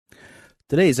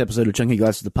Today's episode of Chunky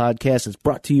Glasses, the podcast, is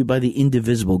brought to you by the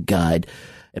Indivisible Guide,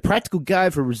 a practical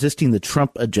guide for resisting the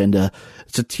Trump agenda.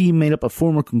 It's a team made up of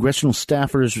former congressional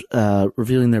staffers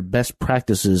revealing their best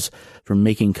practices for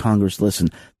making Congress listen.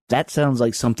 That sounds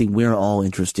like something we're all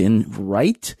interested in,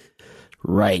 right?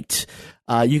 Right.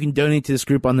 You can donate to this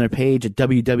group on their page at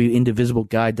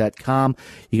www.indivisibleguide.com.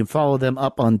 You can follow them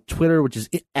up on Twitter, which is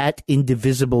at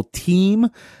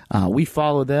IndivisiBleTeam. We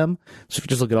follow them. So if you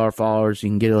just look at our followers, you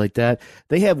can get it like that.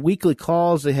 They have weekly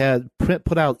calls. They have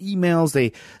put out emails.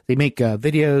 They make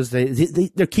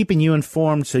videos. They're keeping you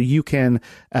informed so you can,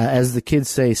 as the kids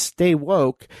say, stay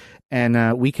woke,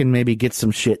 and we can maybe get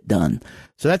some shit done.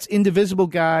 So that's Indivisible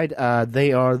Guide.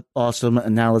 They are awesome.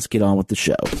 And now let's get on with the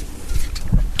show.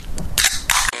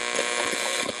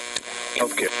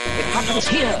 Okay. It happens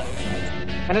here,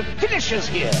 and it finishes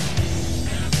here.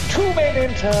 Two men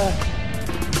enter,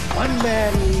 one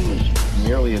man leaves.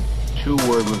 Nearly a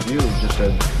 2-word review just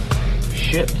said,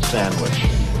 shit sandwich.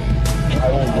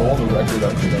 I will roll the record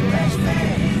up to the next.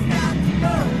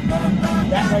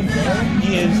 That right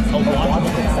there is a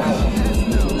wonderful performance.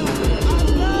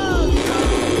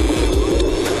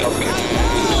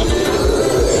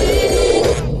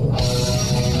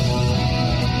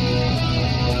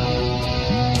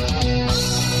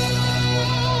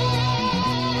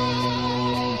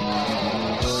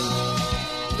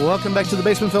 Welcome back to the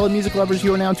Basement, fellow music lovers.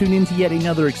 You are now tuned in to yet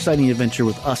another exciting adventure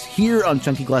with us here on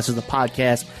Chunky Glasses, the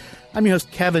podcast. I'm your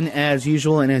host, Kevin, as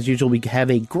usual, and as usual, we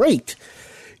have a great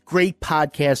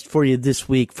podcast for you this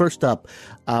week. First up,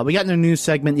 we got in a news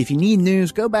segment. If you need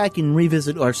news, go back and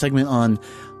revisit our segment on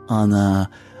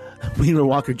Wheeler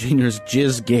Walker Jr.'s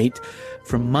Jizzgate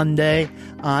from Monday.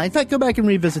 In fact, go back and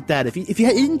revisit that. If you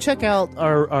didn't check out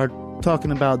our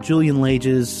talking about Julian Lage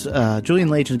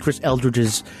and Chris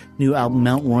Eldridge's new album,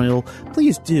 Mount Royal,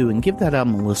 please do, and give that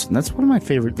album a listen. That's one of my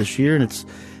favorite this year, and it's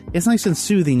nice and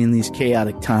soothing in these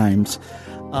chaotic times.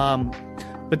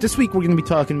 But this week we're going to be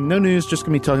talking, no news, just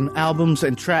going to be talking albums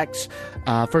and tracks.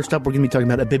 First up, we're going to be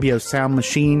talking about Ibibio Sound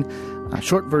Machine. A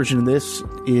short version of this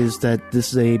is that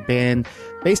this is a band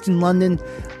based in London,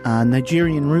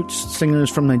 Nigerian roots, singers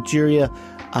from Nigeria,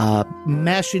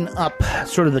 mashing up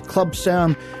sort of the club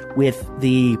sound with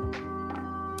the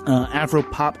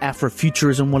Afro-pop,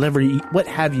 Afro-futurism, what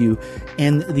have you,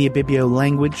 and the Ibibio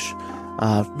language,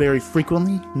 very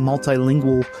frequently,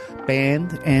 multilingual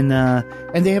band, and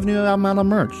they have a new album out on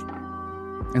Merge.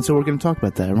 And so we're going to talk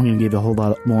about that. We're going to give you a whole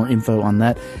lot more info on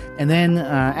that. And then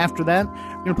after that,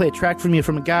 we're going to play a track from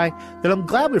a guy that I'm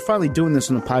glad we're finally doing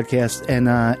this on the podcast. And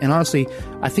honestly,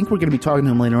 I think we're going to be talking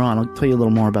to him later on. I'll tell you a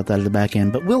little more about that at the back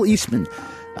end. But Will Eastman,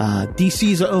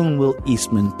 DC's own Will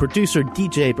Eastman, producer,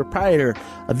 DJ, proprietor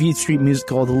of Youth Street Music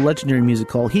Hall, the legendary music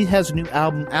hall. He has a new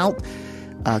album out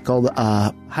called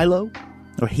Hilo,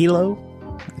 or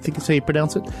Hilo, I think that's how you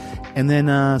pronounce it. And then,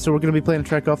 so we're going to be playing a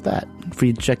track off that for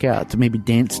you to check out, to maybe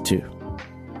dance to.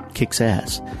 Kicks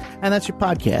ass. And that's your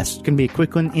podcast. It's going to be a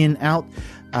quick one, in, out.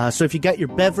 So if you got your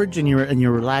beverage and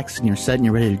you're relaxed and you're set and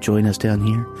you're ready to join us down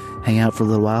here, hang out for a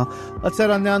little while, let's head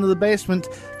on down to the basement,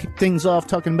 kick things off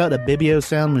talking about Ibibio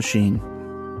Sound Machine.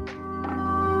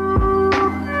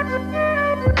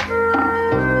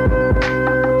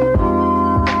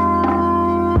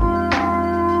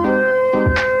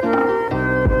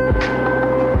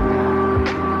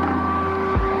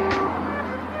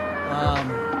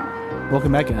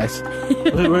 Welcome back, guys.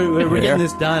 We're getting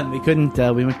this done. We couldn't.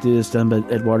 We went to do this done, but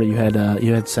Eduardo, you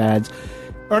had Sads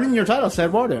earning your title,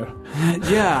 Sadwardo.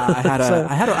 Yeah,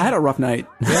 I had a rough night.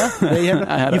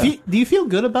 Yeah. Do you feel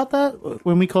good about that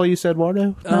when we call you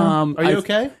Sadwardo? No? Are you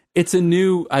okay? It's a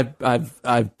new.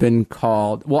 I've been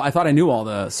called. Well, I thought I knew all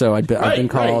the. So I've been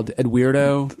called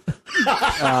Edweirdo.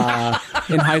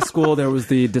 In high school, there was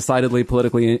the decidedly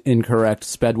politically incorrect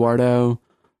Spedwardo.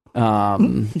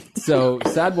 So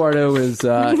Sadwardo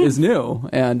is new,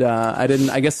 and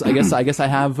I guess I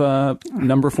have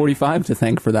number 45 to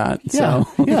thank for that. Yeah,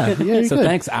 so yeah. So good.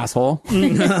 Thanks, asshole.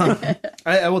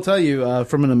 I will tell you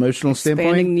from an emotional standpoint,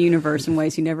 expanding the universe in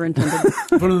ways you never intended.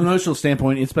 From an emotional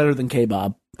standpoint, it's better than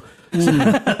K-Bob.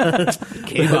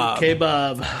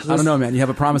 K-Bob. I don't know, man. You have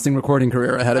a promising recording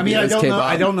career ahead of you.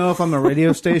 I don't know if I'm a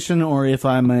radio station or if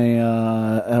I'm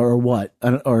or what,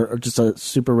 or just a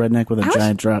super redneck with a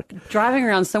giant truck. Driving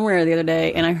around somewhere the other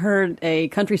day, and I heard a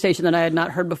country station that I had not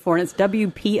heard before, and it's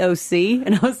WPOC,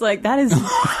 and I was like, that is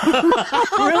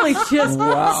really just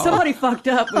somebody fucked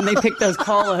up when they picked those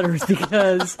call letters,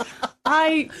 because now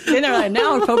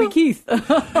I'm Toby Keith. I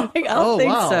don't think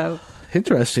so.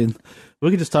 Interesting. We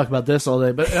could just talk about this all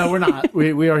day, but we're not.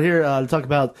 We are here to talk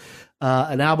about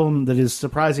an album that is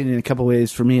surprising in a couple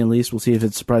ways for me, at least. We'll see if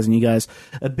it's surprising you guys.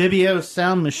 Ibibio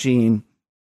Sound Machine.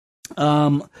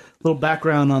 Little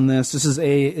background on this. This is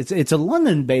it's a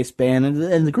London-based band,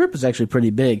 and the group is actually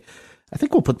pretty big. I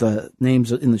think we'll put the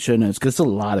names in the show notes because it's a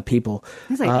lot lot.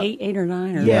 It's like eight or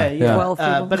nine or 12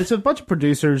 people. But it's a bunch of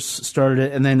producers started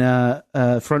it, and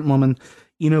then front woman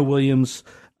Eno Williams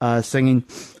singing.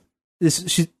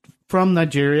 She's from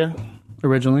Nigeria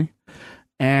originally,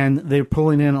 and they're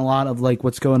pulling in a lot of like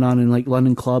what's going on in like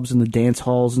London clubs and the dance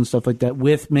halls and stuff like that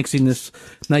with mixing this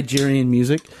Nigerian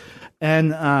music.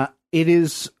 And it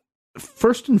is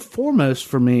first and foremost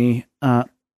for me.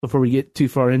 Before we get too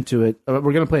far into it, we're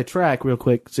going to play a track real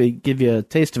quick so give you a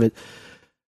taste of it.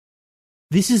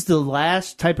 This is the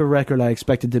last type of record I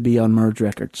expected to be on Merge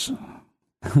Records.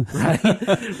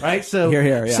 right? So,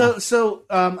 here, yeah. So,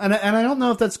 and I don't know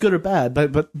if that's good or bad,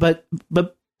 but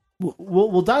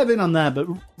we'll dive in on that. But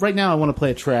right now, I want to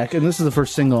play a track, and this is the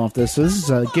first single off this. So this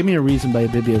is "Give Me a Reason" by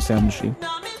Ibibio Sound Machine.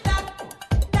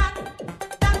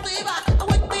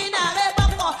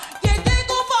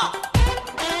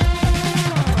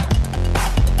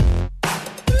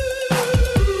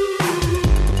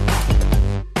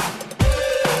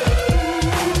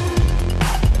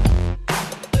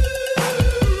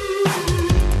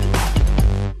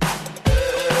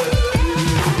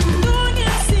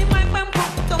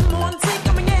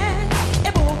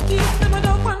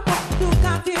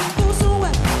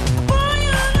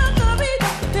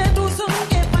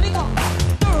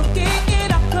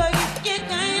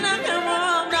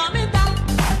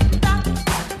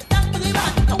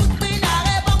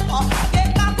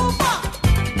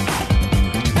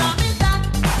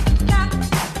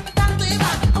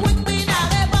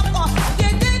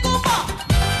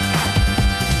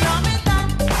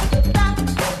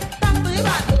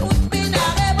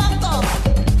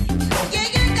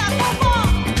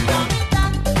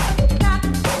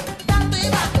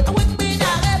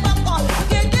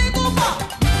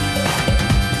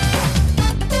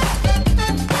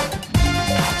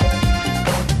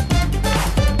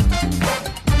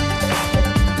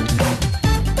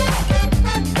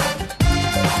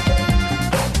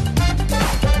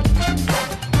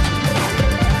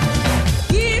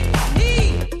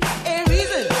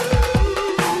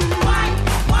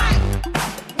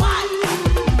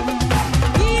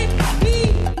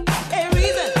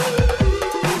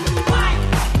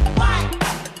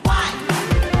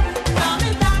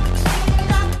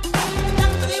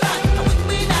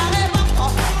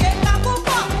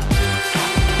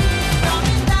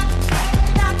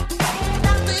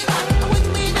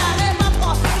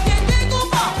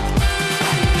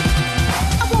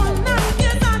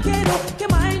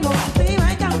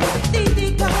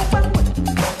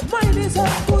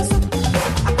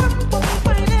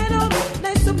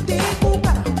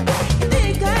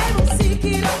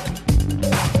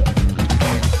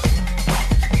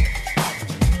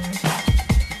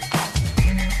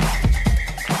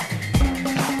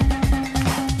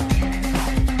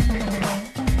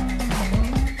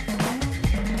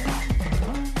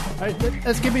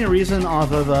 Let's give me a reason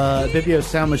off of Ibibio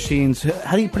Sound Machines.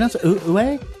 How do you pronounce it?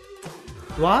 Uwe?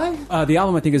 Why? The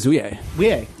album, I think, is Uye.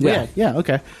 Uwe. Yeah,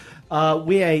 okay.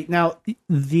 Uwe. Now,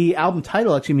 the album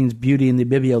title actually means beauty in the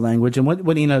Ibibio language, and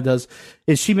what Eno does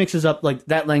is she mixes up like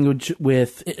that language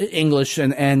with English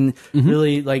and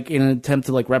really like in an attempt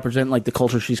to like represent like the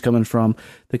culture she's coming from,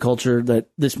 the culture that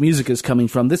this music is coming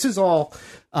from. This is all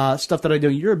stuff that I know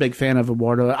you're a big fan of,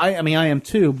 Eduardo. I mean, I am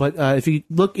too, but if you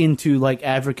look into like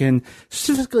African,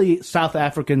 specifically South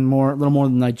African, a little more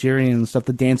than Nigerian stuff,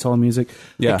 the dancehall music,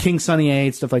 like King Sunny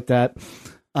A, stuff like that.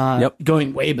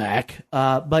 Going way back.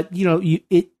 But you know,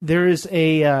 there is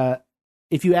a,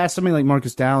 if you ask somebody like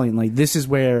Marcus Dowling, like this is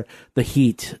where the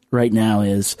heat right now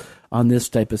is on this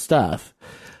type of stuff.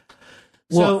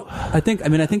 Well, I think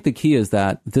the key is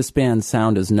that this band's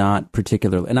sound is not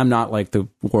particularly, and I'm not like the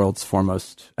world's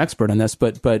foremost expert on this,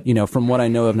 but you know, from what I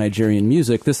know of Nigerian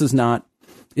music, this is not,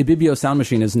 Ibibio Sound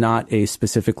Machine is not a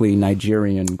specifically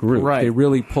Nigerian group. Right. They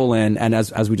really pull in, and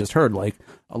as we just heard, like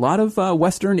a lot of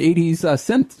Western 80s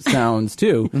synth sounds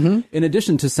too, in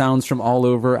addition to sounds from all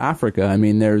over Africa. I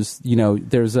mean, there's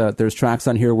tracks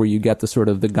on here where you get the sort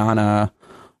of the Ghana,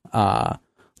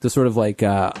 the sort of like,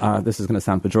 this is going to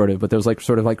sound pejorative, but there's like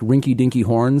sort of like rinky-dinky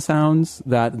horn sounds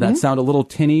that sound a little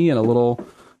tinny and a little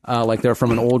like they're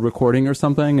from an old recording or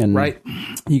something. And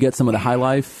you get some of the high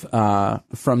life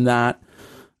from that.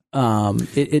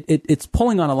 It's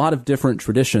pulling on a lot of different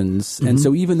traditions. And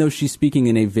so even though she's speaking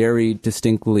in a very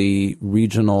distinctly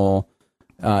regional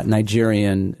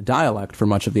Nigerian dialect for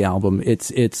much of the album. It's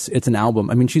an album.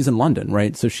 I mean, she's in London,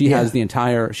 right? So she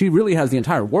really has the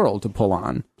entire world to pull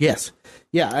on. Yes.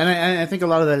 Yeah, and I think a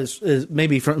lot of that is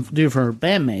maybe due for her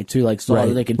bandmate too, like so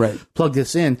that they can plug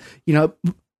this in. You know,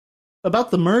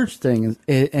 about the merge thing,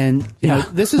 and you know,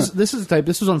 this is the type.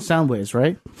 This was on Soundwaves,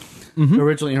 right? Mm-hmm.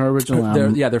 Originally, her original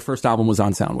album. Their first album was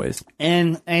on Soundwaves,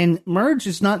 and Merge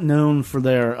is not known for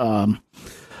their.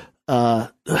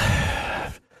 I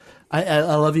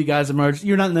love you guys, Merge.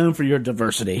 You're not known for your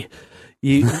diversity.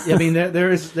 I mean,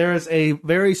 there is a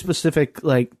very specific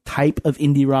like type of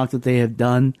indie rock that they have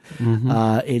done.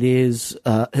 Mm-hmm. It is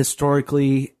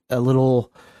historically a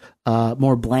little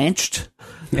more blanched.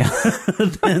 Yeah.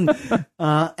 and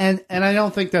I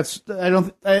don't think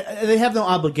they have no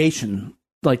obligation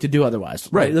like to do otherwise.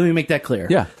 Right. Let me make that clear.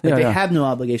 Yeah. They have no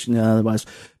obligation to do otherwise.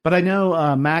 But I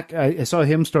know Mac. I saw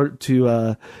him start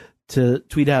to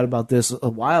tweet out about this a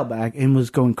while back and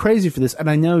was going crazy for this. And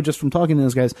I know just from talking to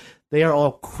those guys, they are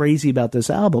all crazy about this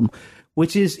album,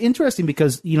 which is interesting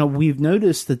because, you know, we've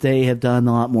noticed that they have done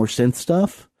a lot more synth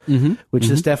stuff, which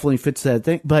this definitely fits that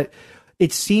thing. But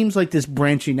it seems like this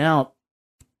branching out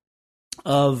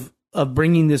of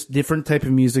bringing this different type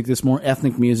of music, this more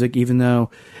ethnic music, even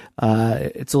though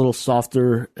it's a little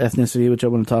softer ethnicity, which I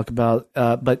want to talk about,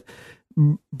 but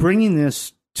bringing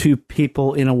this to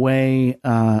people in a way,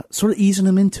 sort of easing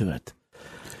them into it.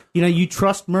 You know, you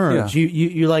trust Merge. Yeah.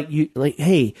 You like,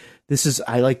 hey,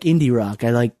 I like indie rock.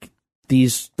 I like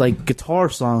these like guitar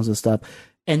songs and stuff.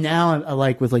 And now I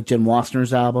like with like Jen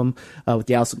Wasser's album, with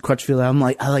the Alison Crutchfield album,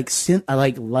 I like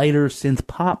lighter synth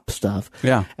pop stuff.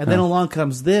 Yeah. And then along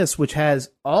comes this, which has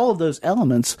all of those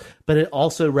elements, but it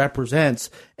also represents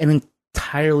an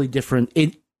entirely different,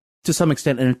 to some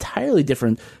extent, an entirely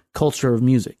different culture of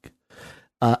music.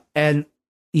 And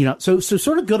you know, so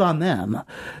sort of good on them,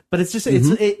 but it's just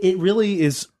it really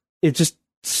is. It's just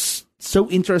so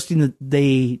interesting that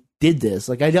they did this.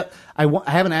 Like I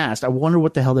haven't asked. I wonder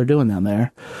what the hell they're doing down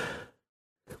there.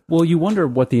 Well, you wonder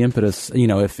what the impetus, you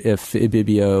know, if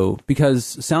Ibibio, because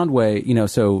Soundway, you know,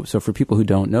 so for people who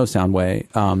don't know Soundway,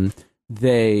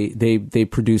 they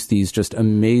produce these just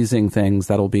amazing things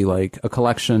that'll be like a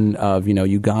collection of, you know,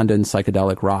 Ugandan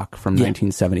psychedelic rock from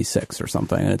 1976 or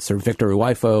something. And it's Sir Victor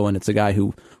Uwaifo, and it's a guy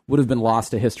who would have been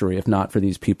lost to history if not for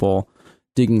these people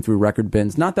digging through record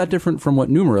bins. Not that different from what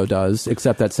Numero does,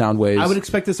 except that Soundwaves. I would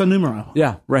expect this on Numero.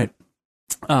 Yeah, right.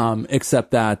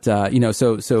 Except that, you know,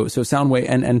 so Soundway,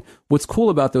 and what's cool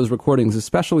about those recordings,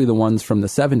 especially the ones from the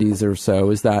 70s or so,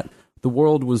 is that the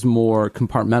world was more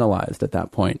compartmentalized at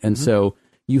that point. And so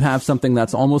you have something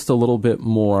that's almost a little bit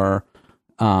more,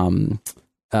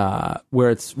 where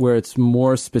it's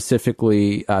more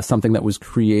specifically something that was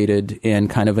created in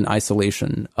kind of an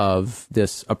isolation of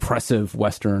this oppressive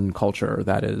Western culture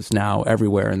that is now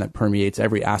everywhere and that permeates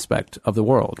every aspect of the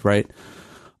world, right?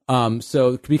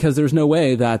 So because there's no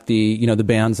way that the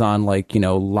bands on like, you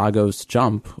know, Lagos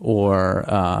Jump or,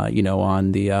 you know,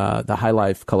 on the High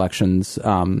Life collections,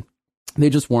 they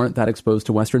just weren't that exposed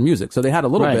to Western music. So they had a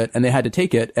little bit and they had to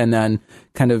take it and then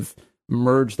kind of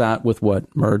merge that with what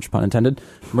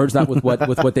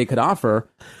they could offer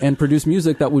and produce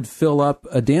music that would fill up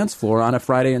a dance floor on a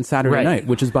Friday and Saturday night,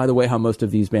 which is, by the way, how most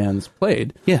of these bands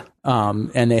played. Yeah.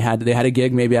 And they had a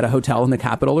gig maybe at a hotel in the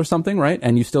capital or something, right?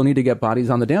 And you still need to get bodies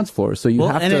on the dance floor. So you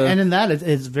have to. And in that,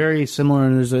 it's very similar.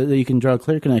 And you can draw a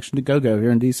clear connection to Go-Go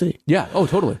here in DC. Yeah. Oh,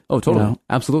 totally. You know?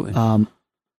 Absolutely.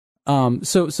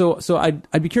 So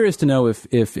I'd be curious to know if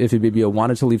Ibibio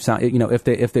wanted to leave sound, you know, if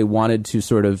they wanted to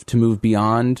sort of to move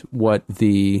beyond what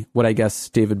I guess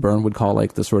David Byrne would call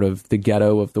like the sort of the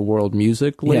ghetto of the world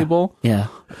music label. Yeah.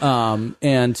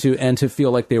 And to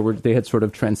feel like they had sort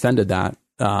of transcended that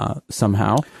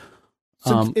somehow.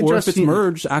 Or if it's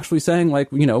Merge actually saying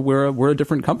like, you know, we're a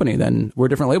different company we're a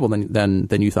different label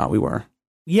than you thought we were.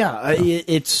 Yeah,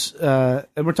 it's and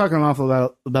we're talking an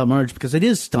awful about Merge because it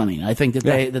is stunning. I think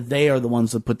that they are the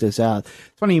ones that put this out.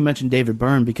 It's funny you mentioned David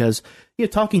Byrne because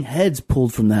Talking Heads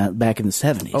pulled from that back in the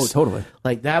 70s. Oh, totally.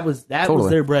 Like that was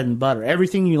their bread and butter.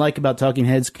 Everything you like about Talking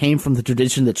Heads came from the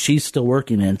tradition that she's still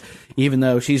working in, even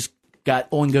though she's got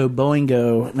Oingo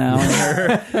Boingo now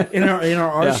in her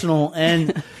arsenal,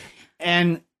 and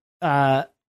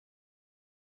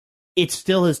it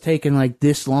still has taken like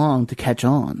this long to catch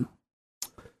on.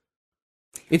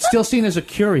 It's still seen as a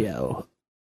curio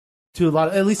to a lot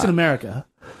of, at least in America.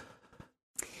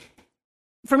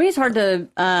 For me, it's hard to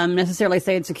necessarily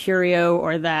say it's a curio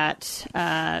or that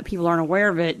people aren't aware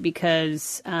of it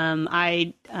because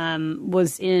I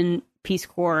was in Peace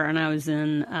Corps and I was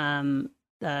in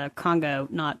Congo,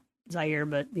 not Zaire,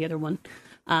 but the other one.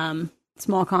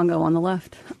 Small Congo on the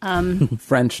left.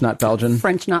 French, not Belgian.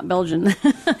 French, not Belgian.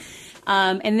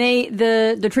 And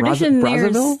the tradition there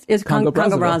is Congo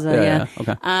Brazza, yeah.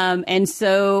 Okay. And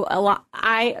so a lot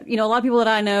of people that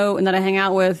I know and that I hang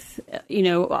out with,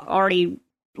 already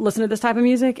listen to this type of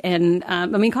music. And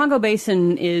Congo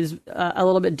Basin is a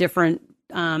little bit different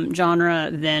genre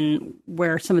than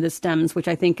where some of this stems, which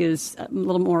I think is a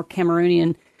little more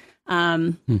Cameroonian.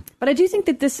 But I do think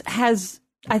that this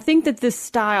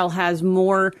style has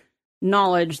more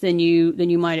knowledge than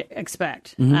you might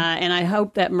expect. And I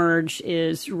hope that Merge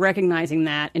is recognizing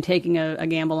that and taking a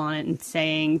gamble on it and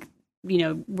saying,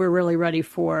 we're really ready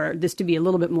for this to be a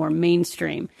little bit more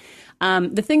mainstream.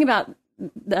 The thing about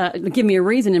Give Me a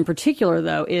Reason in particular,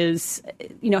 though, is,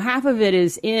 half of it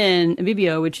is in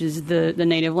Ibibio, which is the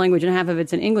native language, and half of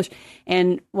it's in English.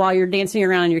 And while you're dancing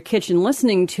around in your kitchen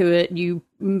listening to it, you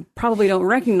probably don't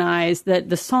recognize that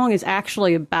the song is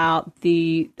actually about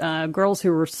the girls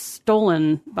who were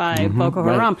stolen by Boko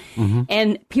Haram. Right.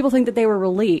 And people think that they were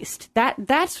released.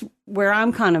 That's where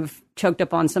I'm kind of choked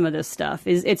up on some of this stuff.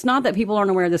 It's not that people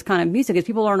aren't aware of this kind of music, it's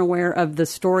people aren't aware of the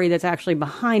story that's actually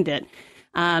behind it.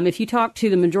 If you talk to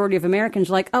the majority of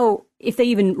Americans, if they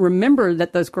even remember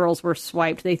that those girls were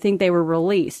swiped, they think they were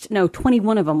released. No,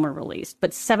 21 of them were released,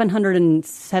 but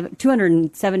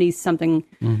 270-something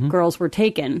girls were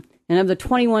taken. And of the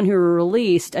 21 who were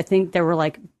released, I think there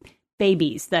were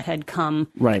babies that had come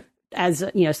as,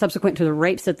 subsequent to the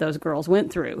rapes that those girls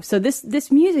went through. So this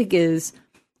music is...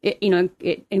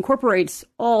 It incorporates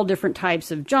all different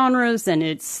types of genres, and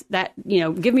it's that,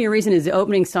 Give Me a Reason is the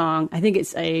opening song. I think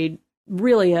it's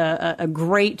really a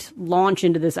great launch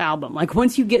into this album.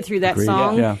 Once you get through that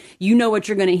song, you know what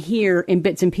you're going to hear in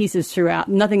bits and pieces throughout.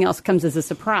 Nothing else comes as a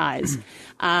surprise.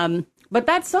 But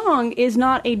that song is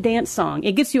not a dance song.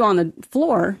 It gets you on the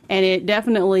floor, and it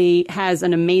definitely has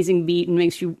an amazing beat and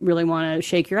makes you really want to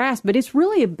shake your ass. But it's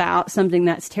really about something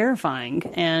that's terrifying.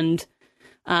 And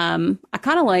I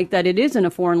kind of like that it is in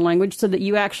a foreign language so that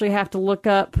you actually have to look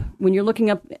up, when you're looking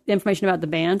up information about the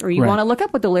band, or you want to look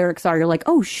up what the lyrics are, you're like,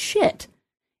 oh shit.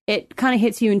 It kind of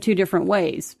hits you in two different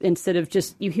ways, instead of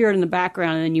just, you hear it in the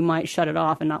background and then you might shut it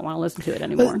off and not want to listen to it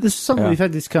anymore. This is something we've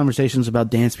had these conversations about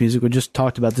dance music. We just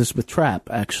talked about this with trap,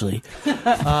 actually. You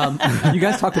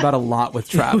guys talked about a lot with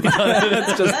trap.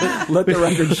 Let's just let the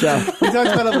record show. We talked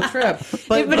about it with trap.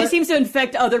 But it seems to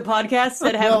infect other podcasts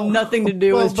that have nothing to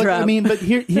do with trap. But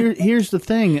here's the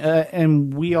thing,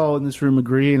 and we all in this room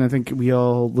agree, and I think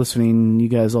you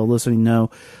guys all listening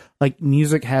know,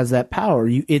 music has that power.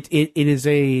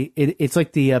 It's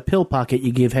like the pill pocket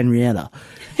you give Henrietta.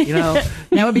 That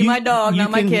would be my dog,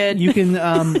 not my kid. You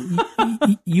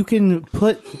can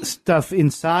put stuff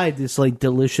inside this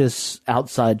delicious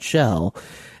outside shell,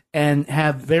 and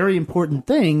have very important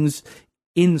things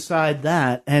inside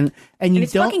that, and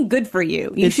it's fucking good for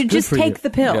you. You should just take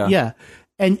the pill. Yeah.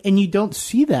 And you don't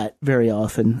see that very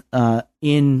often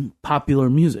in popular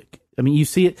music. I mean, you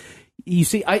see it.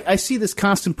 I see this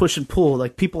constant push and pull.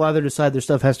 People either decide their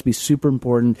stuff has to be super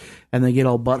important and they get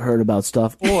all butthurt about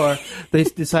stuff, or they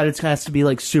decide it has to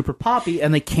be super poppy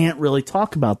and they can't really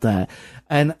talk about that.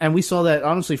 And we saw that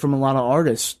honestly from a lot of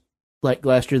artists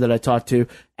last year that I talked to,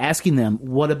 asking them,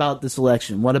 what about this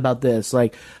election? What about this?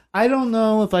 I don't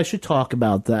know if I should talk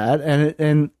about that.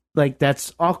 And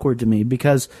that's awkward to me,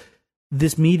 because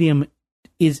this medium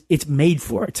it's made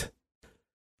for it.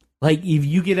 If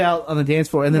you get out on the dance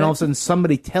floor and then all of a sudden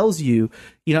somebody tells you,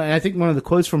 and I think one of the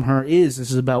quotes from her is,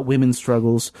 this is about women's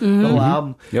struggles, the whole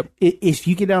album. Yep. If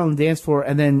you get out on the dance floor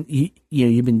and then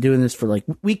you've been doing this for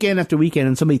weekend after weekend,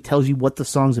 and somebody tells you what the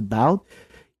song's about,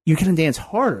 you're going to dance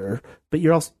harder, but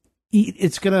you're also,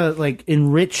 it's going to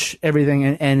enrich everything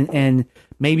and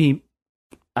maybe,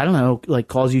 I don't know,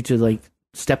 cause you to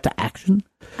step to action.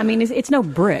 I mean, it's no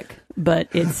Brick, but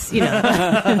it's,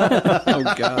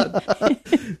 Oh, God.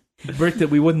 Brick that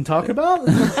we wouldn't talk about?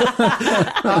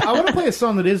 I want to play a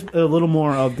song that is a little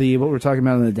more of what we're talking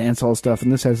about in the dance hall stuff,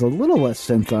 and this has a little less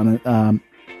synth on it.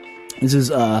 This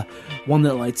is One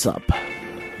That Lights Up.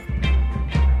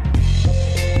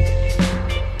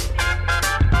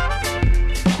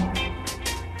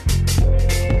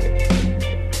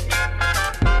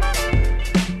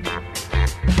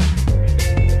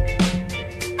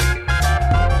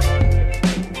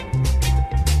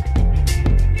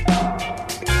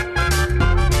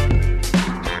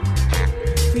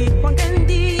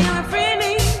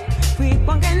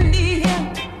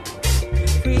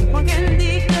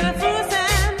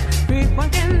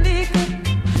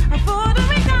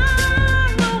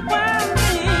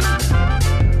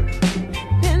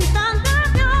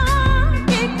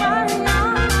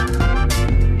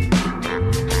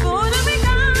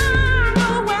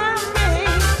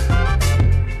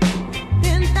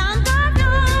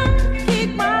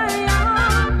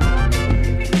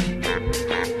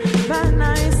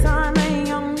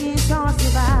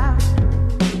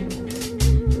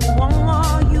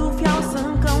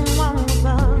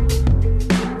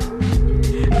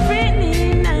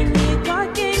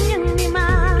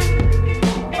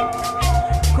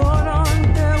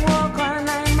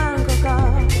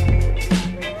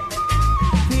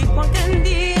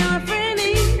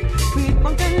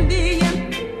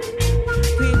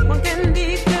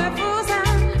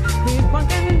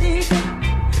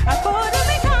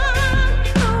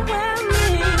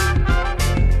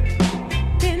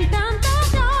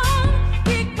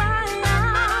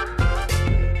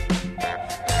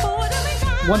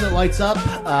 One That Lights Up.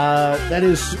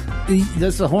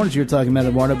 That's the horns you're talking about,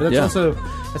 Eduardo. But that's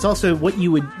also what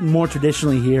you would more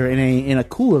traditionally hear in a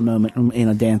cooler moment in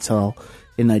a dance hall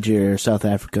in Nigeria or South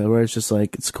Africa, where it's just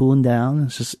like it's cooling down.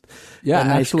 It's just a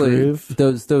nice groove.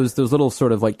 Those little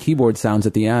sort of like keyboard sounds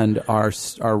at the end are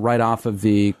right off of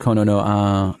the Kono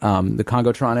no the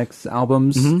Congotronics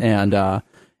albums, and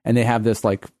they have this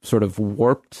like sort of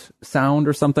warped sound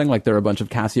or something. Like there are a bunch of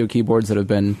Casio keyboards that have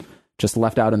been just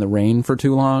left out in the rain for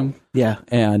too long. Yeah.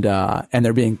 And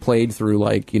they're being played through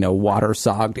like, water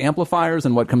sogged amplifiers,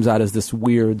 and what comes out is this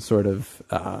weird sort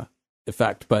of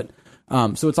effect. But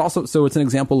so it's an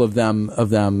example of them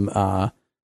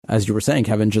as you were saying,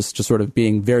 Kevin, just sort of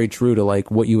being very true to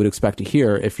like what you would expect to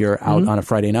hear if you're out on a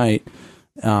Friday night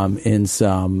in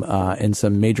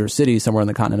some major city somewhere in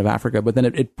the continent of Africa. But then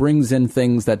it brings in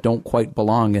things that don't quite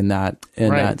belong in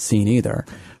that scene either.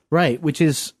 Right, which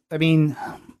is, I mean,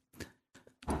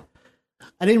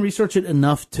 I didn't research it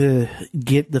enough to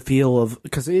get the feel of,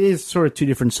 because it is sort of two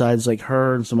different sides, like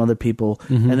her and some other people,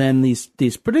 and then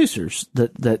these producers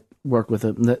that work with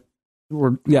them that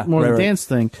were more the dance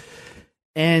thing,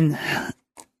 and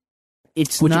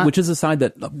which is a side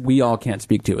that we all can't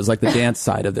speak to, is like the dance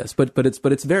side of this, but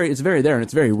it's very there and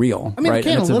it's very real. I mean, right?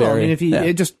 I mean, if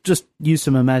you just use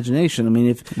some imagination. I mean,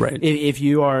 if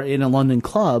you are in a London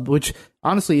club, which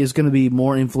honestly is going to be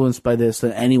more influenced by this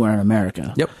than anywhere in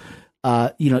America. Yep.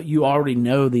 You already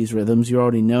know these rhythms, you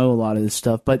already know a lot of this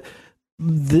stuff, but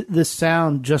the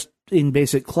sound just in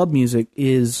basic club music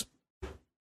is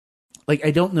like, I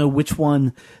don't know which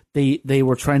one they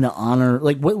were trying to honor.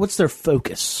 Like, what's their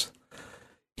focus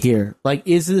here? Like,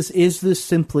 is this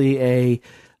simply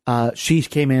she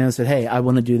came in and said, hey, I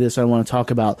want to do this. I want to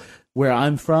talk about where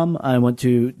I'm from. I want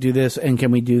to do this. And can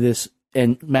we do this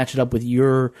and match it up with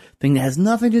your thing that has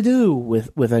nothing to do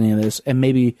with any of this, and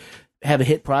maybe have a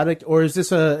hit product? Or is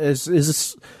this is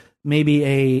this maybe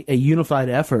a unified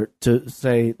effort to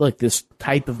say, look, this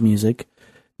type of music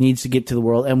needs to get to the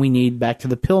world, and we need, back to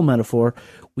the pill metaphor,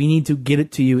 we need to get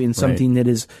it to you in something that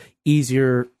is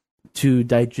easier to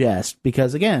digest.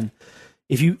 Because again,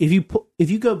 if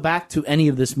you go back to any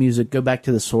of this music, go back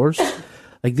to the source,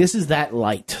 like this is that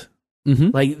light.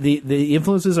 Like the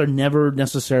influences are never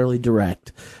necessarily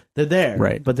direct. They're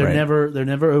there, but they're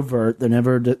never overt. They're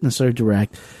never necessarily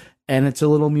direct. And it's a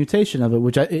little mutation of it,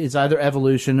 which is either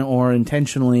evolution or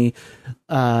intentionally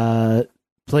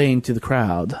playing to the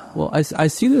crowd. Well, I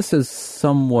see this as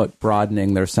somewhat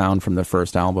broadening their sound from the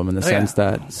first album, in the sense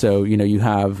that, so, you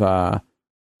have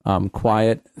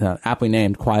Quiet, aptly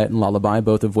named Quiet and Lullaby,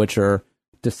 both of which are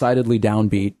decidedly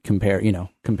downbeat compared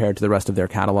to the rest of their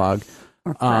catalog.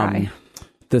 Or Cry.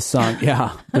 The song Joy,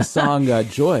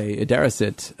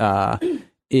 Iderisit,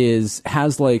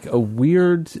 has like a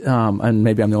weird, and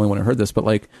maybe I'm the only one who heard this, but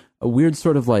like a weird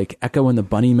sort of like Echo and the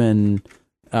Bunnymen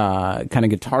kind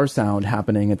of guitar sound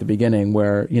happening at the beginning,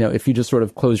 where, if you just sort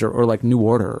of close or like New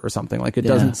Order or something, like it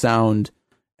doesn't sound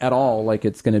at all like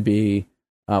it's going to be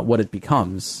what it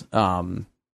becomes. So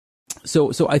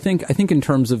I think in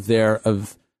terms of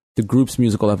the group's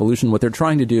musical evolution, what they're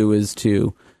trying to do is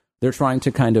they're trying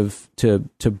to kind of to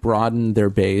broaden their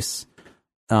base.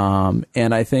 And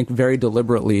I think very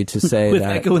deliberately to say with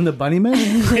that Echo and the Bunnymen.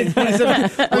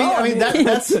 I mean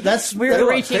that's we're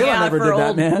reaching out for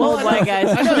old white guys.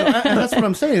 I know, and that's what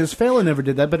I'm saying. Is Phelan never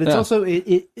did that, but it's also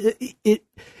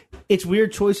it's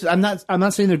weird choices. I'm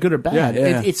not saying they're good or bad.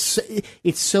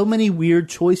 It's so many weird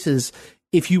choices.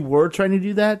 If you were trying to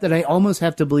do that I almost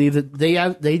have to believe that they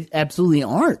absolutely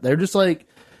aren't. They're just like,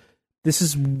 this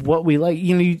is what we like.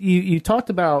 You talked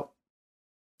about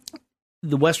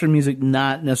the Western music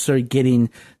not necessarily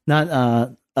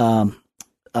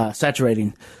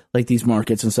saturating like these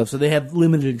markets and stuff, so they have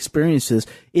limited experiences.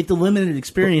 If the limited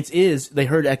experience is they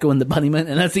heard Echo and the Bunnymen,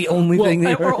 and that's the only thing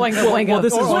they heard.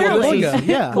 This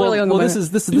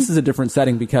is a different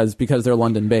setting because they're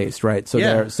London based, right? So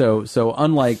they're so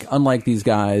unlike these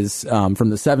guys from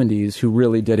the 70s who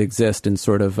really did exist in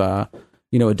sort of a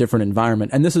different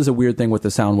environment. And this is a weird thing with the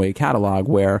Soundwave catalog,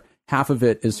 where half of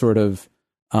it is sort of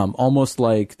almost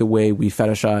like the way we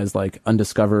fetishize like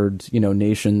undiscovered,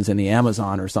 nations in the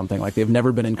Amazon or something. Like they've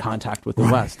never been in contact with the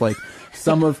West. Like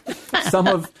some of the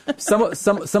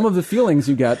feelings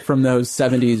you get from those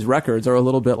 70s records are a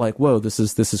little bit like, whoa, this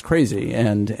is crazy,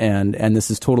 and this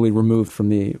is totally removed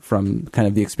from kind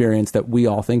of the experience that we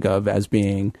all think of as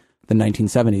being the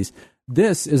 1970s.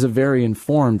 This is a very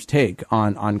informed take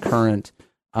on current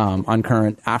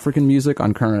African music,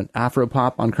 on current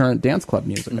Afropop, on current dance club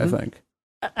music. I think.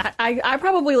 I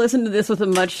probably listened to this with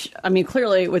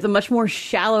clearly with a much more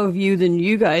shallow view than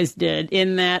you guys did,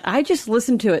 in that I just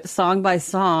listened to it song by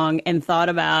song and thought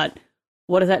about,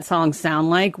 what does that song sound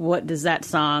like? What does that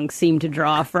song seem to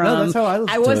draw from? No, that's how I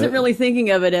listened to wasn't it. really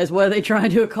thinking of it as what are they trying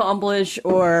to accomplish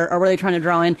or were they trying to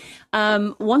draw in.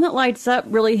 One That Lights Up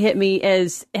really hit me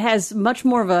as it has much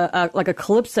more of a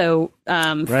calypso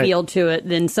feel to it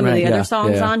than some of the other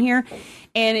songs on here.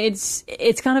 And it's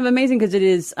kind of amazing because it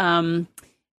is when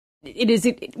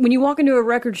you walk into a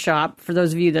record shop, for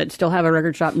those of you that still have a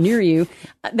record shop near you,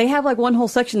 they have like one whole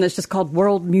section that's just called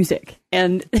world music.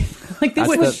 And like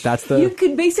this you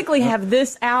could basically have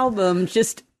this album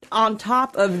just on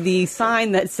top of the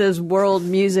sign that says world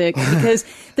music, because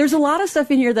there's a lot of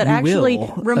stuff in here that I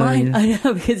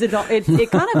know, because it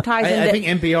kind of ties into. I think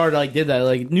NPR did that,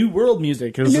 like new world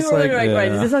music. It was just right.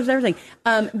 This is everything.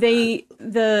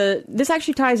 This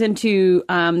actually ties into.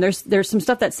 There's some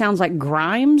stuff that sounds like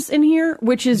Grimes in here,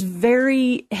 which is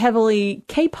very heavily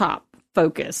K-pop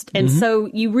focused, and so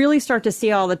you really start to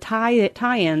see all the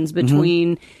tie-ins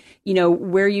between.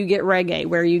 Where you get reggae,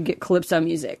 where you get calypso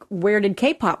music, where did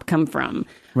K-pop come from?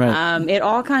 Right. It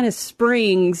all kind of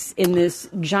springs in this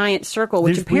giant circle,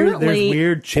 which apparently there's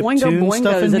weird chiptune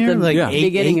stuff in at here, the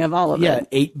beginning of all of it. Yeah,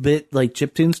 8-bit like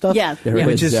chiptune stuff. Yeah,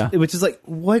 which is like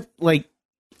what? Like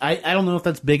I don't know if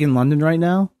that's big in London right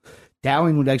now.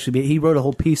 Dowling would actually be. He wrote a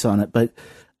whole piece on it, but.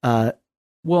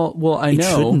 Well, I know.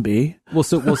 It shouldn't be.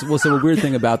 So a weird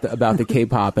thing about the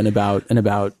K-pop and about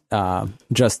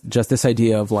just this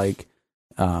idea of like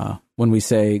when we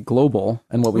say global,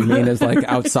 and what we mean is like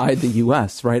outside the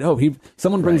U.S., right? Oh,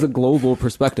 someone brings a global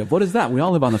perspective. What is that? We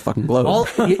all live on the fucking globe.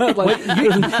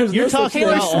 You're talking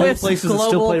about all the places that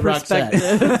still play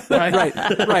Roxette. Right.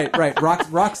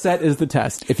 Roxette is the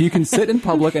test. If you can sit in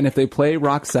public and if they play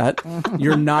Roxette,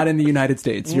 you're not in the United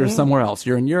States. You're somewhere else.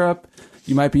 You're in Europe.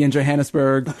 You might be in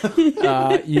Johannesburg.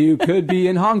 You could be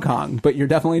in Hong Kong, but you're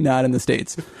definitely not in the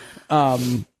States. A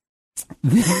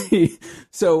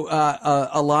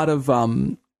lot of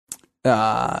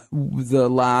the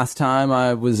last time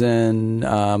I was in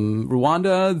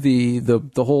Rwanda,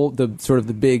 the sort of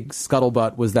the big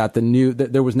scuttlebutt was that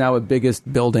there was now a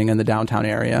biggest building in the downtown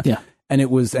area. Yeah. And it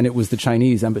was the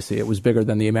Chinese embassy. It was bigger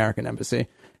than the American embassy.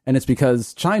 And it's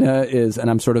because China is, and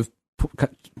I'm sort of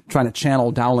trying to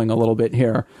channel Dowling a little bit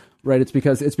here, right? It's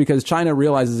because China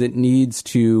realizes it needs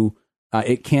to,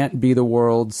 it can't be the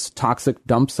world's toxic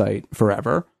dump site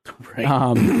forever.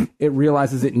 Right. It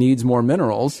realizes it needs more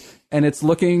minerals, and it's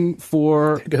looking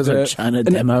for our China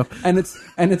demo, and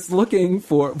it's looking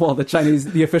for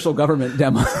the official government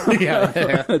demo.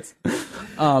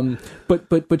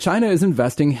 But China is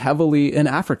investing heavily in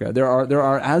Africa. There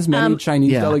are as many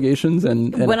Chinese delegations,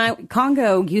 and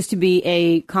Congo used to be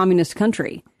a communist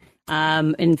country.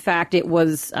 In fact, it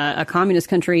was a communist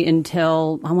country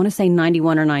until I want to say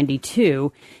 91 or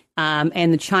 92.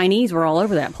 And the Chinese were all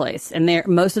over that place. And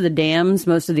most of the dams,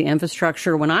 most of the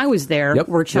infrastructure when I was there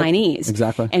were Chinese.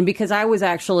 Exactly. And because I was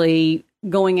actually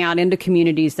going out into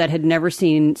communities that had never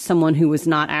seen someone who was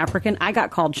not African, I got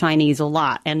called Chinese a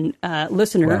lot. And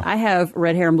listener, I have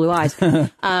red hair and blue eyes.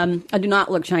 I do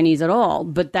not look Chinese at all.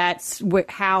 But that's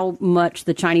how much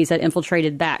the Chinese had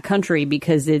infiltrated that country,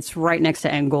 because it's right next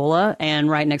to Angola and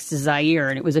right next to Zaire.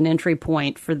 And it was an entry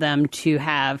point for them to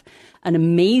have an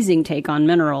amazing take on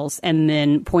minerals, and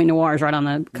then Point Noir is right on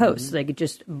the coast. So they could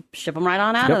just ship them right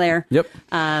on out of there. Yep.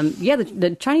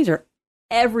 The Chinese are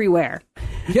everywhere.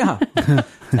 Yeah.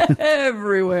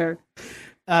 Everywhere.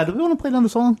 Do we want to play another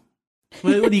song?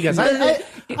 What do you guys? I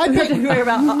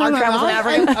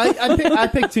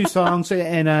picked two songs,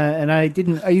 and I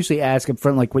didn't. I usually ask up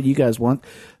front like what you guys want,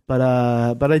 but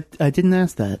I didn't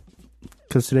ask that.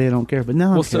 Because today I don't care, but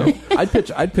now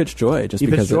I'd pitch Joy just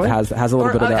because it has a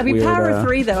little bit of that weird. Power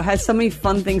 3 though has so many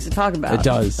fun things to talk about. It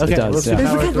does. Okay, it does.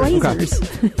 There's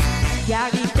lasers.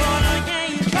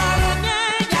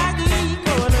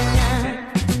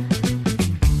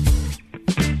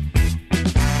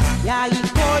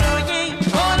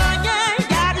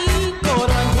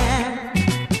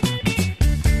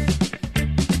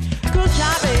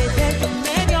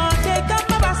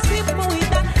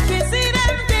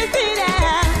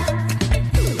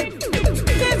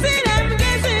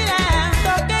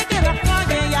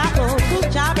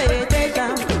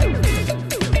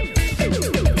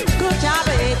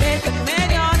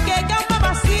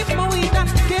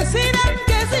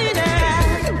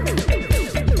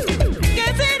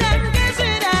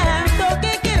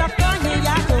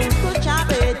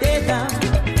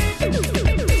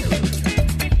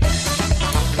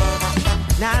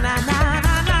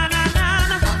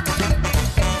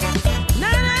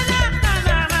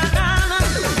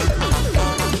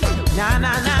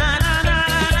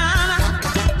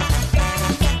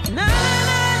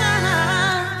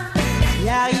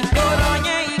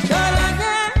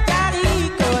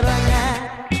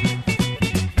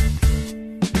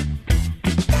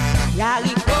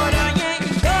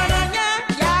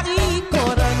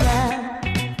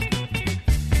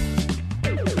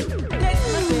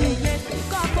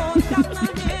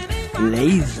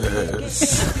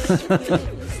 lasers.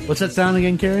 What's that sound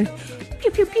again, Carrie?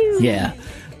 Pew, pew, pew. Yeah.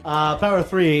 Power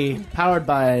 3, powered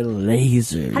by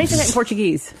lasers. How do you say that in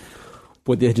Portuguese?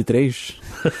 Poder de três.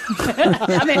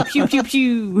 I meant pew, pew,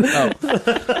 pew.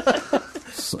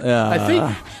 I think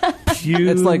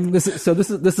It's like this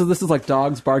is like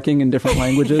dogs barking in different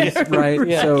languages, right?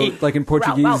 right. So like in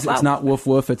Portuguese, Wow, wow, wow. it's not woof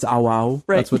woof, it's ow ow.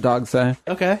 Right. That's what dogs say.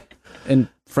 Okay. In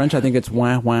French, I think it's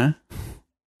wah wah.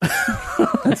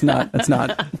 That's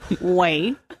not.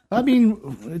 Wait. I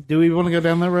mean, do we want to go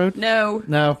down that road? No.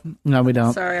 No, we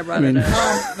don't. Sorry, I brought it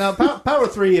up. Now, Power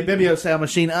 3, a Bimeo Sound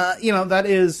Machine, that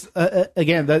is,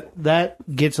 again, that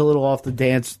gets a little off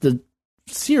the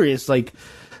serious, like,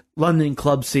 London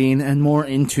club scene and more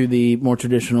into the more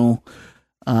traditional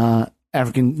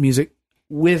African music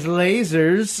with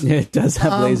lasers. It does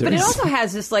have lasers. But it also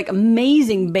has this, like,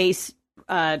 amazing bass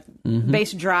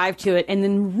bass drive to it, and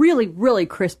then really, really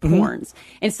crisp horns.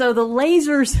 And so the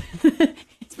lasers,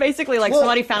 it's basically like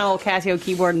somebody found an old Casio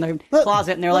keyboard in their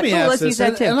closet, and they're like, "Oh, let's use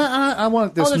that too." And I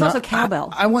want this. there's also cowbell.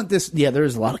 I want this. Yeah, there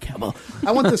is a lot of cowbell.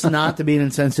 I want this not to be an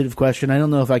insensitive question. I don't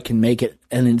know if I can make it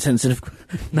not an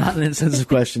insensitive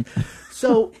question.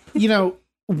 So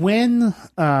when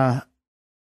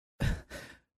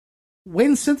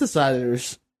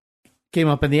synthesizers came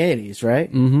up in the 80s,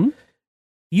 right? Mm-hmm.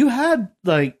 You had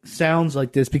like sounds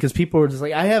like this because people were just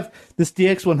like, I have this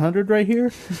DX100 right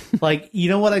here. Like, you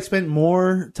know what I spent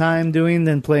more time doing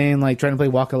than trying to play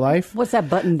Walk of Life? What's that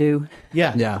button do?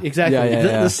 Yeah, exactly.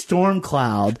 Yeah. The storm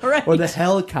cloud, Right. or the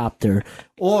helicopter,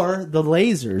 or the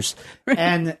lasers,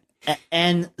 and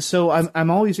so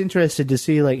I'm always interested to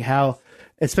see like how,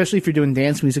 especially if you're doing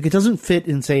dance music, it doesn't fit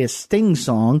in say a Sting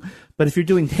song, but if you're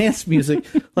doing dance music,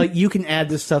 like you can add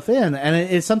this stuff in, and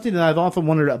it's something that I've often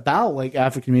wondered about, like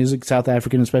African music, South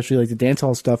African, especially like the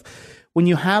dancehall stuff. When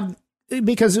you have,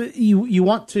 because you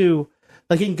want to,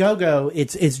 like in go-go,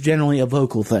 it's generally a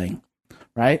vocal thing.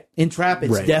 Right? In trap,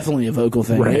 it's definitely a vocal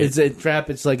thing. Right. It's in trap,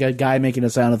 it's like a guy making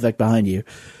a sound effect behind you,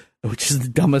 which is the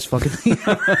dumbest fucking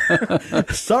thing.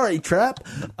 Sorry, trap.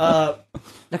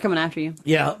 They're coming after you.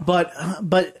 Yeah, but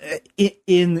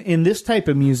in this type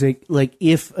of music, like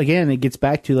if again it gets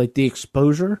back to like the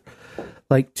exposure,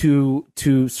 like to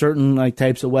certain like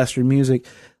types of Western music.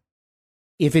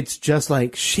 If it's just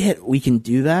like, shit, we can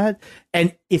do that.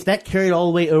 And if that carried all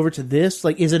the way over to this,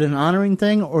 like, is it an honoring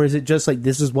thing, or is it just like,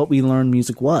 this is what we learned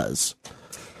music was?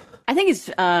 I think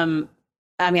it's,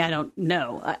 I don't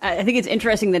know. I think it's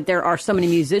interesting that there are so many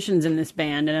musicians in this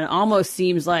band, and it almost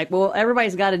seems like, well,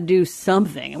 everybody's got to do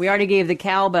something. We already gave the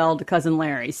cowbell to Cousin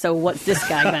Larry, so what's this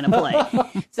guy going to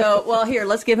play? So, well, here,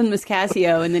 let's give him this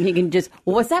Casio, and then he can just,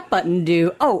 well, what's that button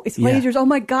do? Oh, it's lasers. Oh,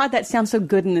 my God, that sounds so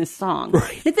good in this song.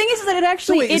 Right. The thing is that it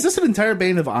actually... So wait, is this an entire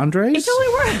band of Andres? It totally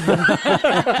works.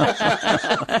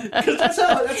 Because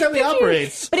that's how he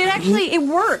operates. But it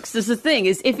works. This is the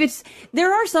thing.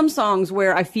 There are some songs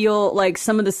where I feel like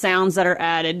some of the sounds that are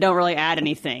added don't really add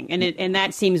anything, and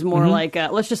that seems more like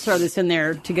let's just throw this in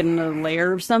there to get another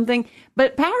layer of something.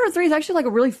 But Power 3 is actually like a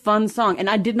really fun song, and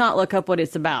I did not look up what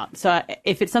it's about. So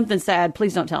if it's something sad,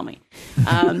 please don't tell me.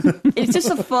 It's just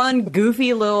a fun,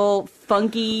 goofy little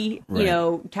funky,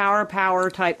 Tower Power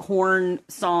type horn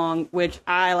song, which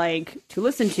I like to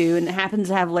listen to, and it happens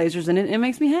to have lasers in it, and it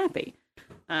makes me happy.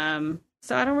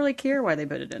 So I don't really care why they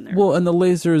put it in there. Well, and the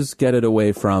lasers get it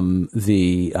away from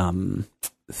the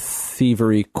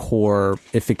thievery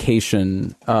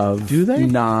core-ification of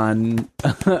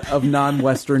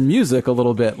non-Western music a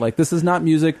little bit. Like, this is not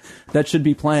music that should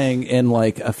be playing in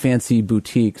like a fancy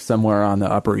boutique somewhere on the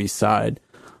Upper East Side.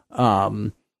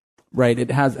 Right?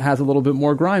 It has a little bit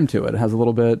more grime to it. It has a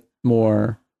little bit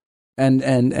more. And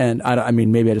I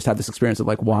mean, maybe I just have this experience of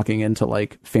like walking into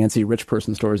like fancy rich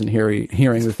person stores and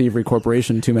hearing the Thievery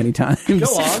Corporation too many times. Go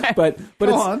on. but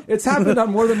it's happened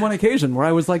on more than one occasion where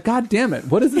I was like, God damn it,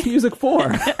 what is this music for?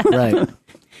 Right.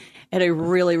 At a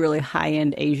really, really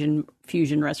high-end Asian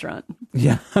fusion restaurant.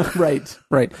 Yeah, right.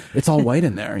 It's all white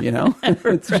in there,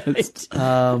 It's just,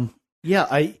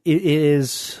 it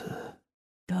is.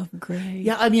 Dove Gray.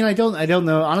 Yeah, I mean, I don't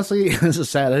know. Honestly, this is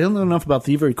sad. I don't know enough about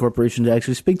Thievery Corporation to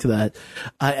actually speak to that.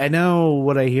 I know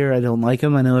what I hear. I don't like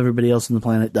them. I know everybody else on the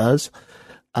planet does.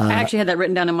 I actually had that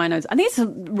written down in my notes. I think it's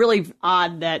really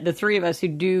odd that the three of us who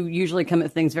do usually come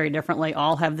at things very differently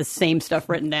all have the same stuff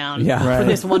written down for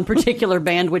this one particular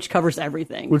band, which covers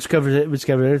everything. Which covers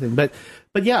everything. But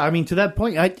yeah, I mean, to that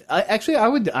point, I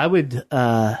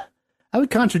would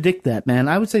contradict that, man.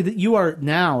 I would say that you are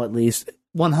now at least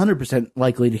 100%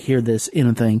 likely to hear this in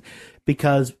a thing,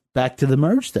 because back to the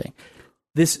merge thing.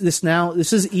 This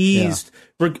is eased.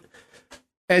 Yeah.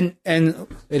 And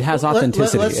it has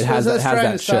authenticity. It has let's try and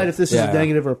that decide shit. if this is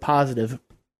negative or positive.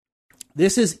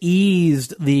 This has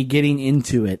eased the getting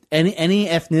into it. Any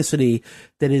ethnicity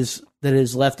that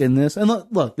is left in this, and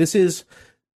look, this is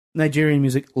Nigerian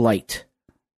music light.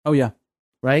 Oh yeah,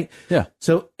 right. Yeah.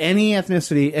 So any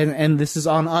ethnicity, and this is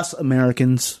on us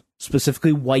Americans,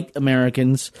 specifically white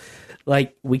Americans.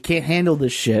 Like, we can't handle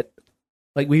this shit.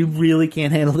 Like, we really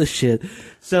can't handle this shit.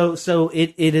 So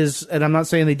it is, and I'm not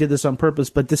saying they did this on purpose,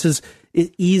 but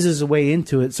it eases a way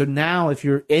into it. So now if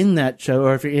you're in that show,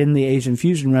 or if you're in the Asian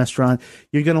fusion restaurant,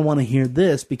 you're going to want to hear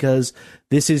this, because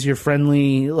this is your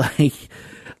friendly, like,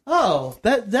 oh,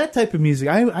 that type of music.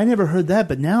 I never heard that,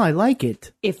 but now I like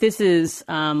it. If this is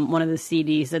one of the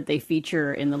CDs that they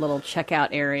feature in the little checkout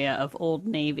area of Old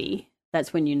Navy,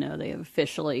 that's when you know they have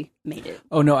officially made it.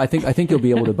 Oh no, I think you'll be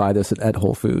able to buy this at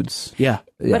Whole Foods. Yeah.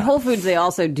 But Whole Foods, they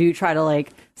also do try to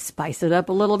like spice it up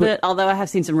a little bit. Although I have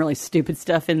seen some really stupid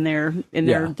stuff in their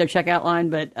checkout line.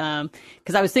 But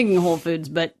because I was thinking Whole Foods,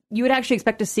 but you would actually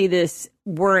expect to see this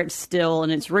were it still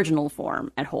in its original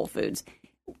form at Whole Foods.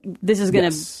 This is going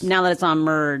to, now that it's on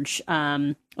Merge,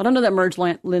 I don't know that Merge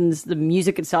lends the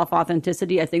music itself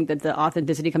authenticity. I think that the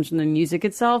authenticity comes from the music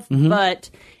itself, but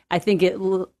I think it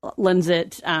lends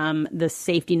it the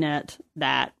safety net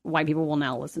that white people will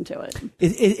now listen to it.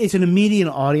 It's an immediate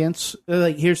audience.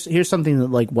 Like, here's something that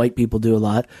like white people do a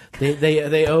lot.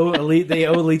 They owe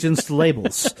allegiance to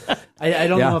labels. I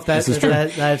don't know if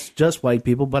that's just white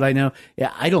people, but I know.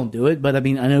 Yeah, I don't do it, but I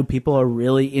mean, I know people are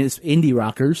really indie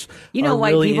rockers. You know,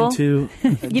 white really people. Into,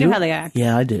 you know how they act.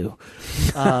 Yeah, I do.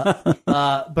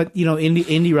 But you know,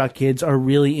 indie rock kids are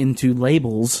really into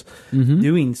labels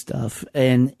doing stuff,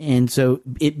 and so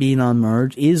it being on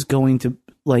Merge is going to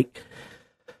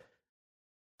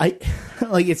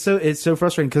it's so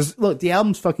frustrating, because look, the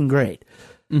album's fucking great.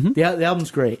 The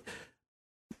album's great.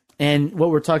 And what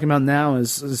we're talking about now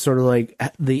is sort of like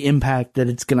the impact that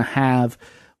it's going to have,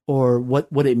 or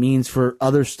what it means for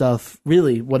other stuff,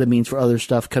 really what it means for other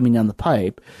stuff coming down the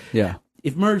pipe. Yeah.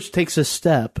 If Merge takes a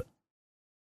step,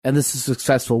 and this is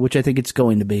successful, which I think it's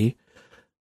going to be,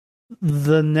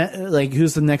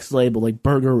 who's the next label? Like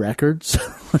Burger Records?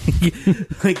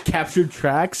 like Captured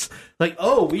Tracks? Like,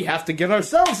 oh, we have to get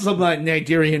ourselves some like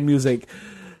Nigerian music.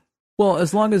 Well,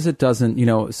 as long as it doesn't, you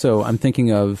know, so I'm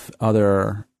thinking of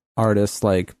other artists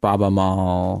like Baba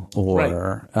Mal,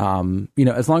 or you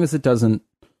know, as long as it doesn't,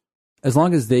 as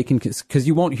long as they can, because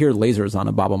you won't hear lasers on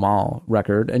a Baba Mal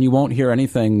record, and you won't hear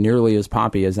anything nearly as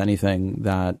poppy as anything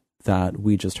that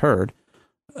we just heard,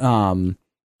 and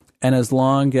as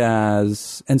long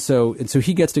as, and so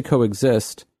he gets to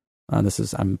coexist. This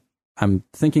is, I'm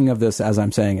thinking of this as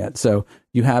I'm saying it. So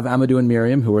you have Amadou and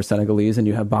Miriam, who are Senegalese, and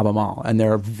you have Baba Mal, and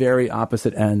they're very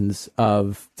opposite ends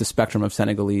of the spectrum of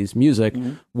Senegalese music.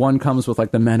 One comes with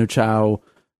like the Manu Chao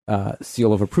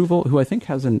seal of approval, who I think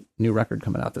has a new record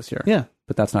coming out this year. Yeah,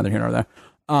 but that's neither here nor there.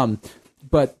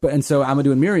 But so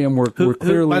Amadou and Miriam were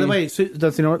clearly. By the way,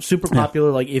 that's, you know, super popular.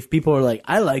 Yeah. Like, if people are like,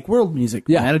 I like world music,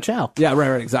 Manu Chao. Yeah,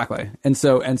 right, exactly. And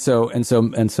so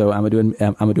Amadou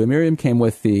and Miriam came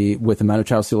with the Manu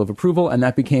Chao seal of approval, and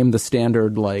that became the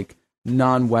standard like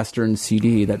non-Western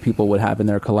CD that people would have in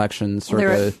their collections.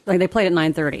 They played at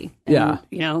 9:30. Yeah,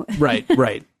 you know, right.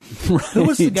 Who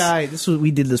was the guy?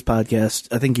 We did this podcast.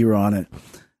 I think you were on it.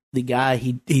 The guy,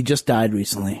 he just died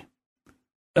recently.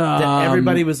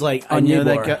 Everybody was like, I know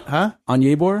that guy. Huh?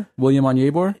 Onyebor? William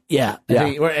Onyebor? Yeah.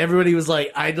 Where everybody was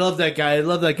like, I love that guy.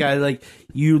 Like,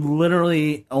 you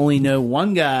literally only know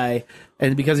one guy,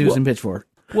 and because he was in Pitchfork.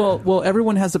 Well,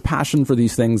 everyone has a passion for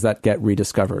these things that get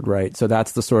rediscovered, right? So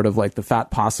that's the sort of like the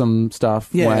Fat Possum stuff.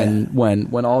 Yeah.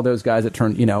 When all those guys that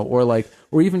turned, you know,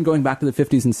 or even going back to the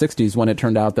 50s and 60s, when it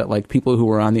turned out that like people who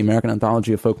were on the American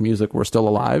Anthology of Folk Music were still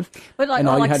alive. But like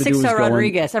Sixto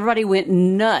Rodriguez, everybody went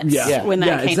nuts when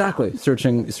that came exactly. out.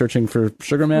 Searching for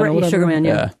Sugar Man or whatever. Sugar Man,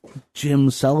 yeah. Jim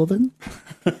Sullivan?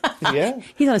 Yeah.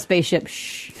 He's on a spaceship.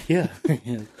 Shh. Yeah.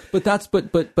 But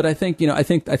I think, you know, I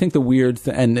think the weird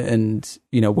and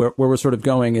you know, where we're sort of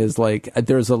going is like,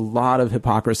 there's a lot of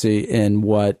hypocrisy in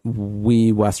what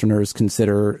we Westerners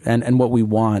consider and what we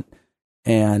want,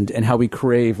 and how we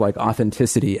crave like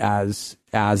authenticity as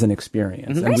an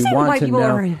experience. Are and you we saying want white to people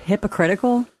know, are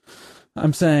hypocritical?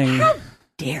 I'm saying, how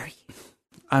dare you?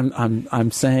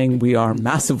 I'm saying we are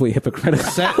massively hypocritical.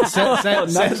 Send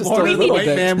more to the white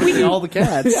man with all the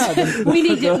cats. we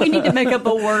need to make up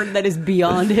a word that is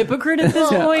beyond hypocrite at this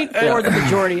point for the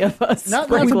majority of us. Not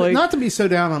to be so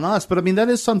down on us, but I mean that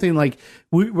is something like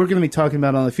we're going to be talking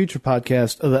about on the future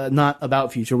podcast. Not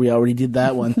about future, we already did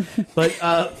that one, but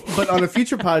on a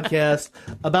future podcast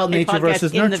about nature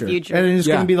versus in nurture, the future. and it's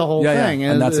going to be the whole thing.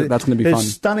 And that's going to be fun. It's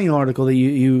a stunning article that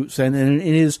you sent, and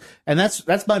it is, and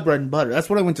that's my bread and butter. That's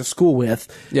what I went to school with.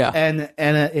 Yeah, and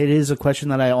it is a question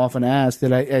that I often ask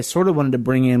that I sort of wanted to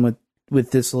bring in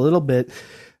with this a little bit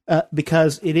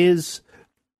because it is.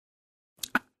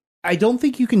 I don't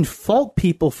think you can fault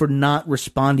people for not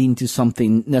responding to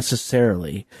something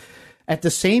necessarily. At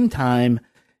the same time,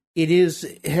 it is,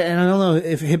 and I don't know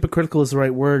if hypocritical is the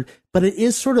right word, but it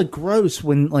is sort of gross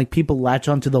when like people latch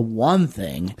onto the one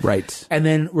thing, right, and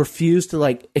then refuse to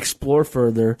like explore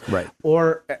further, right?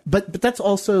 Or, but that's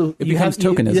also it becomes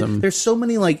tokenism. There's so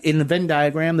many like in the Venn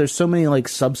diagram. There's so many like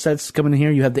subsets coming in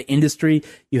here. You have the industry,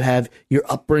 you have your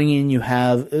upbringing, you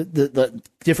have the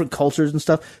different cultures and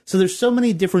stuff. So there's so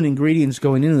many different ingredients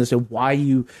going into this, and why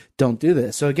you don't do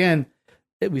this. So again,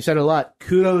 we said a lot.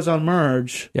 Kudos on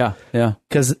Merge. Yeah.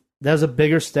 Because that was a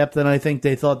bigger step than I think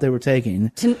they thought they were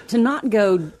taking. To not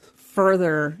go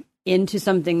further into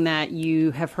something that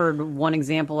you have heard one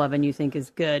example of and you think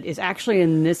is good is actually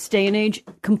in this day and age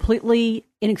completely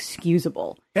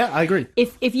inexcusable. Yeah, I agree.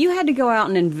 If you had to go out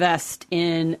and invest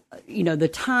in, the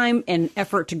time and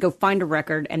effort to go find a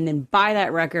record and then buy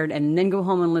that record and then go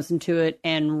home and listen to it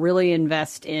and really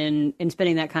invest in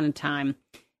spending that kind of time,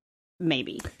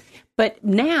 maybe. But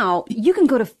now you can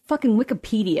go to fucking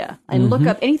Wikipedia and look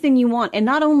up anything you want. And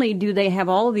not only do they have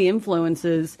all of the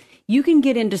influences, you can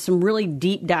get into some really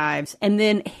deep dives and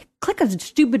then click a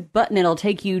stupid button and it'll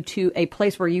take you to a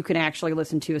place where you can actually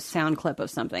listen to a sound clip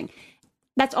of something.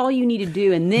 That's all you need to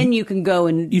do, and then you can go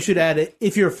and you should add it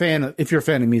if you're a fan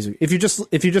of music. If you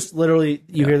just literally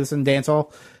hear this in dance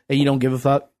hall and you don't give a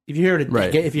fuck. If you hear it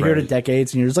hear it in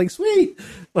decades and you're just like sweet,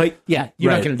 like you're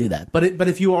not going to do that. But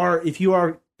if you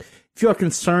are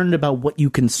concerned about what you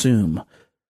consume,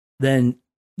 then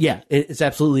it's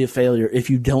absolutely a failure if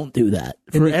you don't do that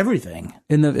for everything.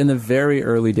 In the very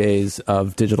early days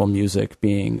of digital music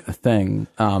being a thing,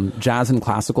 jazz and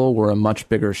classical were a much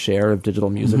bigger share of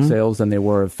digital music sales than they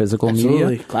were of physical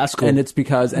media. Classical, and it's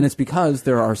because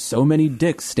there are so many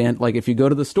dicks like if you go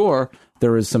to the store,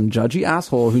 there is some judgy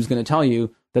asshole who's going to tell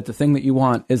you that the thing that you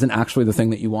want isn't actually the thing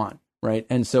that you want, right?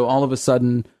 And so all of a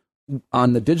sudden,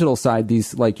 on the digital side,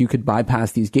 these you could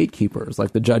bypass these gatekeepers,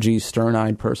 like the judgy,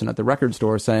 stern-eyed person at the record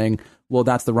store saying, "Well,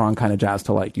 that's the wrong kind of jazz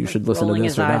to like. You should listen to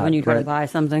this or that." When you try to buy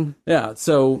something, yeah.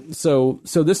 So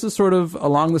this is sort of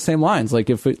along the same lines. Like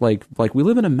if we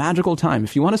live in a magical time.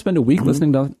 If you want to spend a week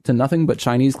listening to nothing but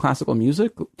Chinese classical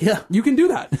music, you can do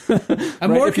that.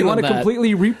 If you want to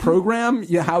completely reprogram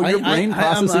how your brain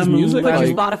processes music, put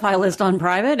your Spotify list on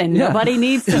private, and nobody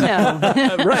needs to know.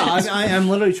 Right. I'm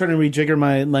literally trying to rejigger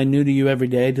my new to you every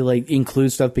day to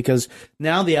include stuff because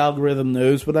now the algorithm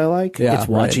knows what I like. It's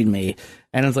watching me.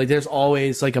 And it's there's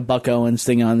always a Buck Owens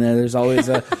thing on there. There's always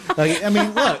a, look,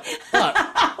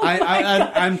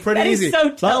 I'm pretty easy. So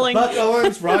telling. Buck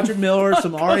Owens, Roger Miller,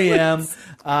 some REM,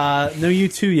 no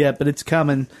U2 yet, but it's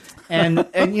coming. And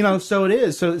so it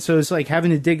is. So it's having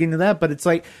to dig into that, but it's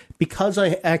because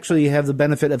I actually have the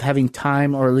benefit of having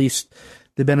time, or at least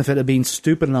the benefit of being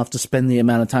stupid enough to spend the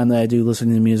amount of time that I do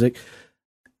listening to music,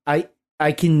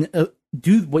 I can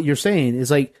do what you're saying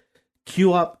is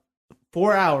queue up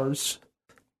 4 hours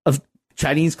of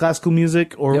Chinese classical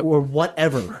music or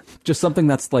whatever. Just something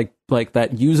that's like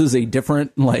that uses a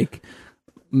different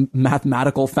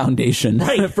mathematical foundation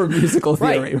for musical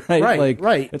theory, right?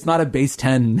 Right. It's not a base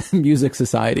 10 music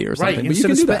society or something. Right. But you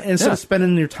can do that. Instead of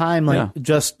spending your time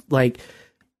just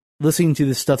listening to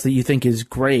the stuff that you think is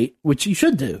great, which you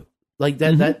should do.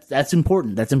 That's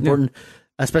important. That's important. Yeah.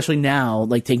 Especially now,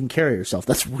 taking care of yourself.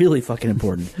 That's really fucking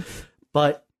important.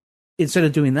 But instead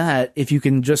of doing that, if you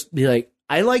can just be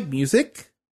I like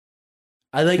music.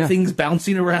 I like things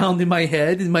bouncing around in my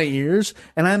head, in my ears,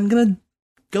 and I'm going to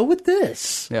go with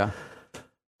this. Yeah.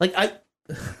 I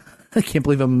can't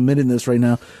believe I'm admitting this right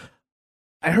now.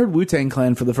 I heard Wu-Tang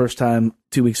Clan for the first time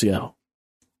 2 weeks ago.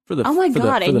 Oh my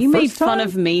God, and you made fun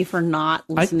of me for not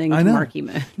listening to Marky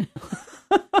Moon.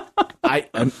 I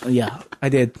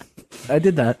did. I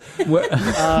did that.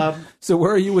 So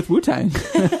where are you with Wu-Tang?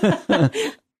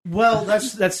 Well,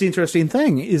 that's the interesting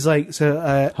thing. Is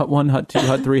Hut 1, Hut 2,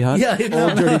 Hut 3, Hut. Yeah,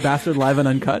 Old Dirty Bastard live and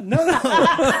uncut. No,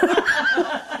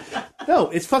 No,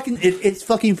 it's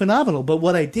fucking phenomenal. But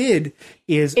what I did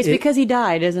is It's because he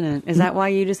died, isn't it? Is that why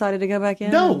you decided to go back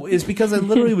in? No, it's because I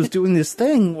literally was doing this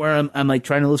thing where I'm like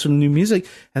trying to listen to new music,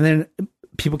 and then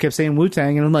people kept saying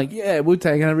Wu-Tang, and I'm like, yeah,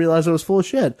 Wu-Tang, and I realized I was full of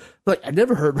shit. Like, I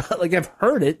never heard, like, I've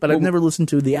heard it, but I've never listened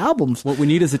to the albums. What we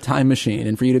need is a time machine,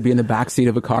 and for you to be in the backseat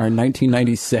of a car in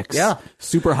 1996. Yeah.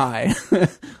 Super high.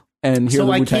 And hear the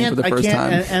Wu-Tang for the first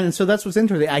time. And so that's what's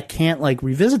interesting. I can't, like,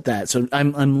 revisit that. So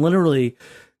I'm literally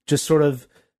just sort of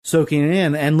soaking it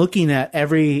in and looking at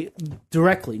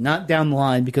directly, not down the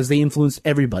line, because they influenced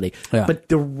everybody, but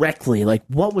directly, like,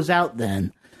 what was out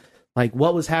then? Like,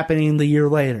 what was happening the year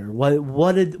later?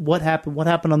 What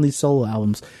happened on these solo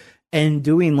albums? And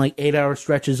doing like 8-hour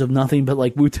stretches of nothing but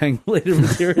like Wu-Tang related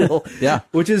material,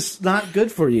 which is not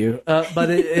good for you. But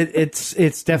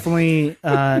it's definitely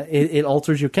it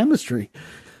alters your chemistry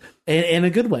in a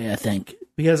good way, I think.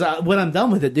 Because when I'm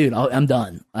done with it, dude, I'm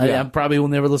done. I probably will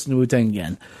never listen to Wu-Tang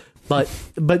again. But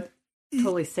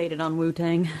totally sated on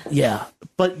Wu-Tang. Yeah,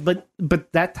 but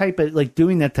that type of like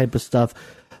doing that type of stuff,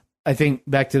 I think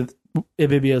back to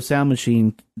Ibibio Sound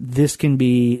Machine, this can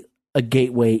be a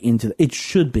gateway into it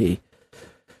should be.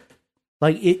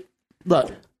 Like it look,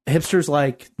 hipsters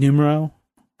like Numero,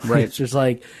 right? Hipsters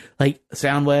like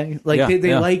Soundway. Like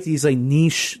they like these like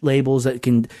niche labels that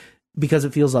can because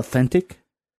it feels authentic.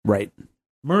 Right.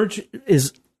 Merge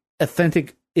is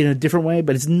authentic in a different way,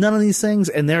 but it's none of these things,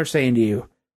 and they're saying to you,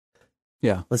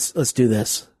 yeah, let's do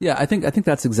this. Yeah, I think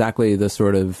that's exactly the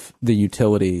sort of the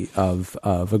utility of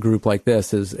a group like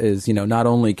this is not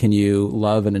only can you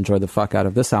love and enjoy the fuck out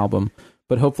of this album,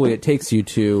 but hopefully it takes you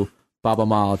to Baba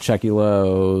Mal, Checky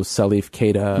Low, Salif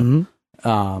Keita,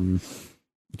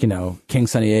 King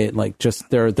Sunny 8. Like just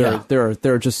there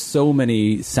are just so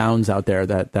many sounds out there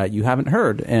that you haven't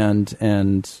heard, and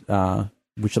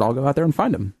we should all go out there and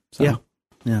find them. So.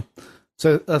 Yeah.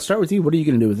 So I'll start with you. What are you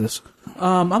going to do with this?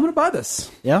 I'm going to buy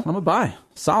this. Yeah? I'm going to buy.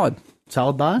 Solid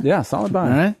buy? Yeah, solid buy.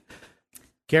 All right.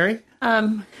 Carrie?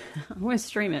 I'm going to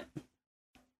stream it.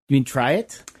 You mean try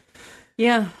it?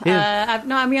 Yeah.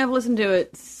 I've listened to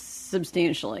it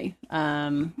substantially.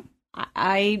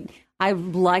 I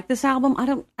like this album.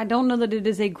 I don't know that it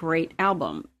is a great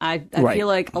album. I feel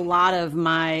like a lot of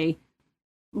my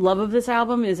love of this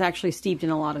album is actually steeped in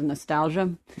a lot of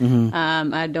nostalgia.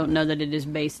 Mm-hmm. I don't know that it is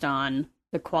based on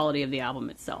the quality of the album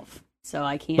itself. So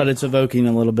I can't. But it's evoking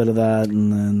a little bit of that,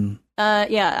 and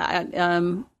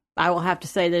then. I will have to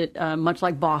say that much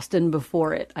like Boston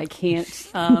before it, I can't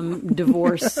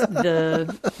divorce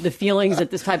the feelings that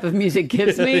this type of music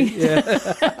gives me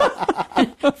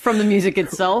from the music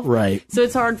itself. Right. So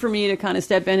it's hard for me to kind of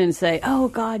step in and say, "Oh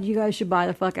God, you guys should buy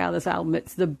the fuck out of this album.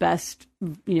 It's the best,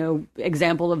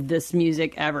 example of this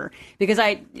music ever." Because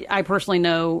I personally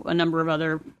know a number of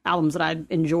other albums that I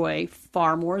enjoy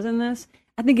far more than this.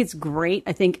 I think it's great.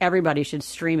 I think everybody should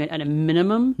stream it at a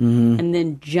minimum and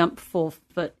then jump full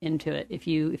foot into it if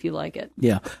you like it.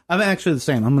 Yeah, I'm actually the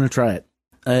same. I'm going to try it.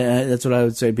 That's what I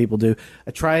would say people do.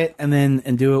 I try it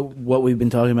and do it what we've been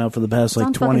talking about for the past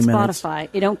it's 20 minutes. Spotify.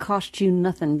 It don't cost you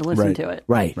nothing to listen to it.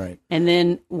 Right. And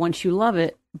then once you love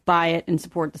it, buy it and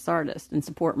support this artist and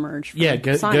support Merge.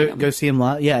 Go see him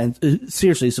live. Yeah, and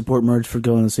seriously support Merge for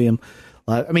going to see him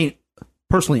live. I mean,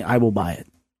 personally, I will buy it.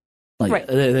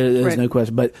 There's no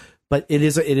question, but it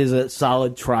is a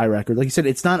solid try record. Like you said,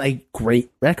 it's not a great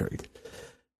record.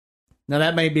 Now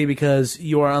that may be because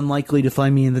you are unlikely to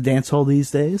find me in the dance hall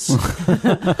these days.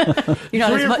 3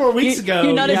 or 4 weeks ago,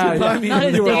 you're not as dancey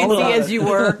as you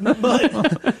were.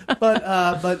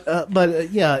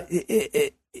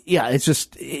 It's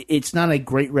just it's not a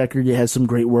great record. It has some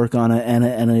great work on it,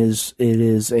 and it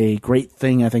is a great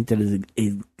thing. I think that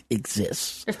it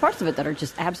exists. There's parts of it that are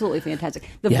just absolutely fantastic.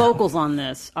 The vocals on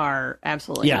this are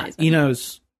absolutely amazing.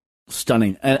 Eno's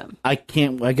stunning. And I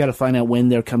got to find out when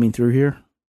they're coming through here,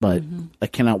 but I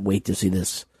cannot wait to see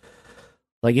this.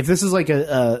 Like if this is like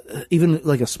even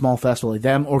like a small festival like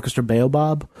them, Orchestra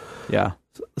Baobab. Yeah.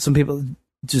 Some people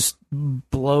just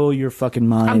blow your fucking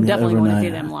mind. I'm definitely going to overnight.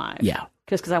 see them live. Yeah.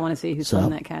 Just because I want to see who's playing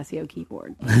that Casio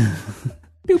keyboard.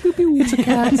 Pew, pew, pew. It's a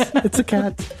cat. It's a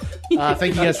cat.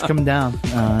 Thank you guys for coming down.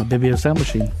 Ibibio Sound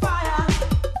Machine.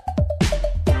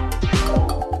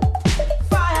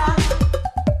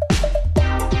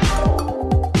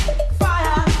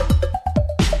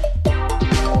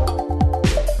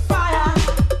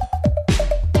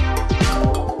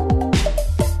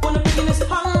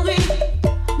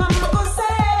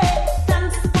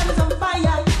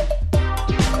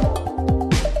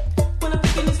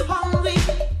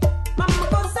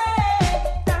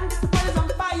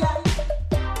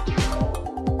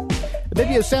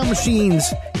 Sound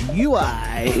Machine's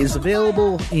UI is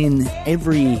available in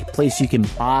every place you can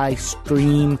buy,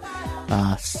 stream,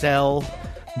 sell,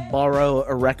 borrow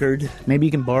a record. Maybe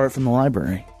you can borrow it from the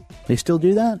library. They still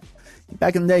do that?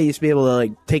 Back in the day, you used to be able to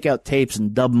like take out tapes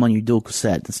and dub them on your dual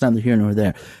cassette. That's neither here nor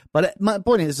there. But my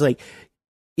point is, like,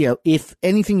 you know, if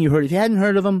anything you heard, if you hadn't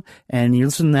heard of them and you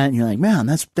listen to that and you're like, man,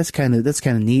 that's kind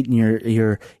of neat, and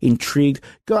you're intrigued,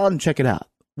 go out and check it out.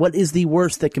 What is the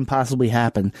worst that can possibly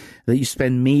happen? That you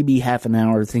spend maybe half an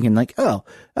hour thinking like,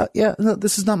 yeah, no,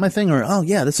 this is not my thing, or oh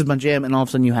yeah, this is my jam, and all of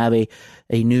a sudden you have a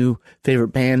new favorite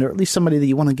band, or at least somebody that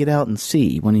you want to get out and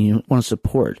see, when you want to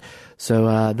support.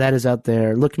 So that is out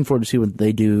there. Looking forward to see what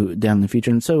they do down in the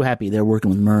future, and so happy they're working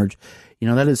with Merge. You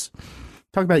know, that is,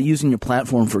 talk about using your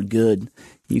platform for good.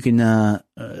 You can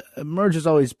Merge has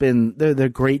always been, they're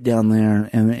great down there,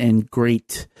 and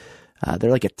great.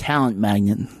 They're like a talent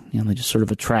magnet. You know, they just sort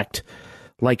of attract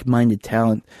like-minded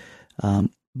talent.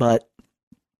 But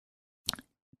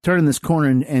turning this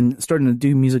corner and starting to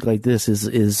do music like this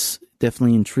is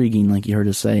definitely intriguing, like you heard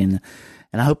us say, and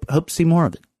I hope to see more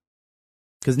of it.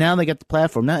 Because now they got the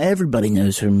platform. Now everybody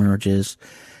knows who Merge is,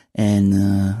 and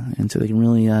so they can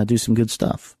really do some good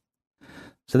stuff.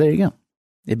 So there you go.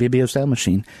 A BBO Sound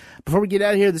Machine. Before we get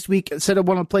out of here this week, I said I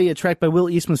want to play a track by Will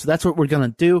Eastman, so that's what we're going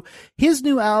to do. His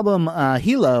new album,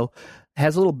 Hilo,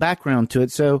 has a little background to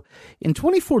it. So in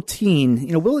 2014,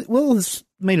 you know, Will has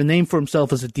made a name for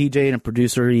himself as a DJ and a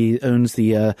producer. He owns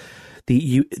the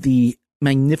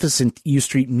magnificent U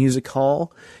Street Music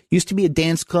Hall. Used to be a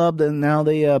dance club, and now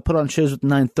they put on shows with the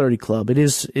 930 Club.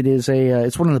 It's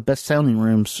one of the best sounding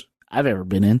rooms I've ever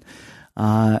been in.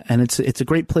 And it's a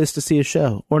great place to see a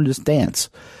show or just dance.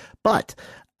 But,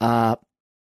 so,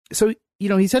 you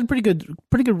know, he's had a pretty good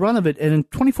run of it. And in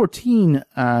 2014,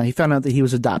 he found out that he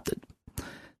was adopted.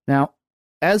 Now,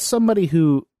 as somebody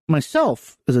who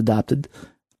myself is adopted,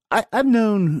 I've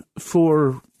known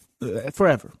for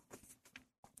forever.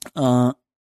 I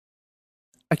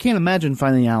can't imagine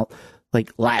finding out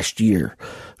like last year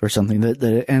or something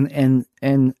and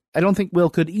I don't think Will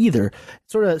could either.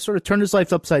 Sort of turned his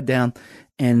life upside down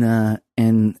and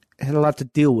had a lot to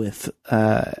deal with.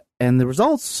 And the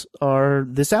results are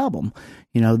this album.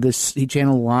 You know, he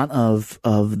channeled a lot of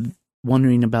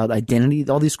wondering about identity,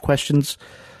 all these questions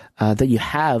that you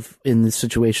have in this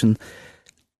situation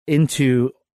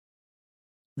into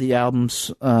the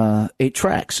album's 8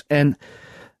 tracks. And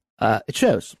it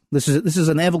shows. This is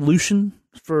an evolution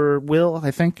for Will,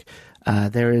 I think.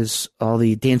 There is all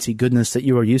the dancey goodness that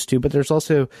you are used to, but there's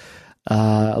also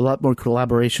a lot more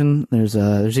collaboration. There's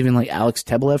even like Alex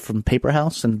Tebelev from Paper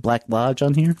House and Black Lodge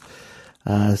on here.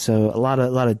 So a lot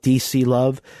of DC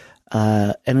love.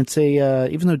 And it's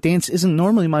even though dance isn't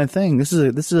normally my thing, this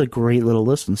is a great little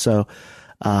listen. So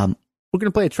we're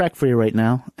gonna play a track for you right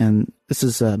now, and this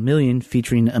is Million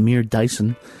featuring Amir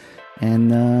Dyson,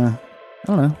 and I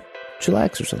don't know,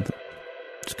 chillax or something.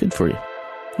 It's good for you.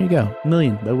 Here you go,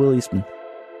 Million by Will Eastman.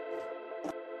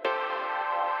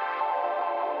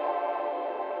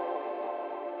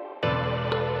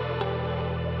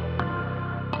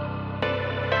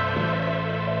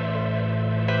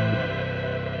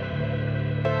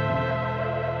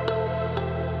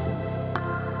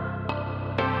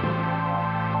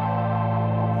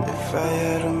 If I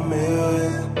had $1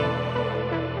 million,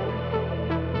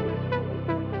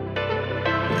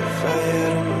 if I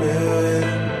had $1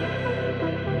 million,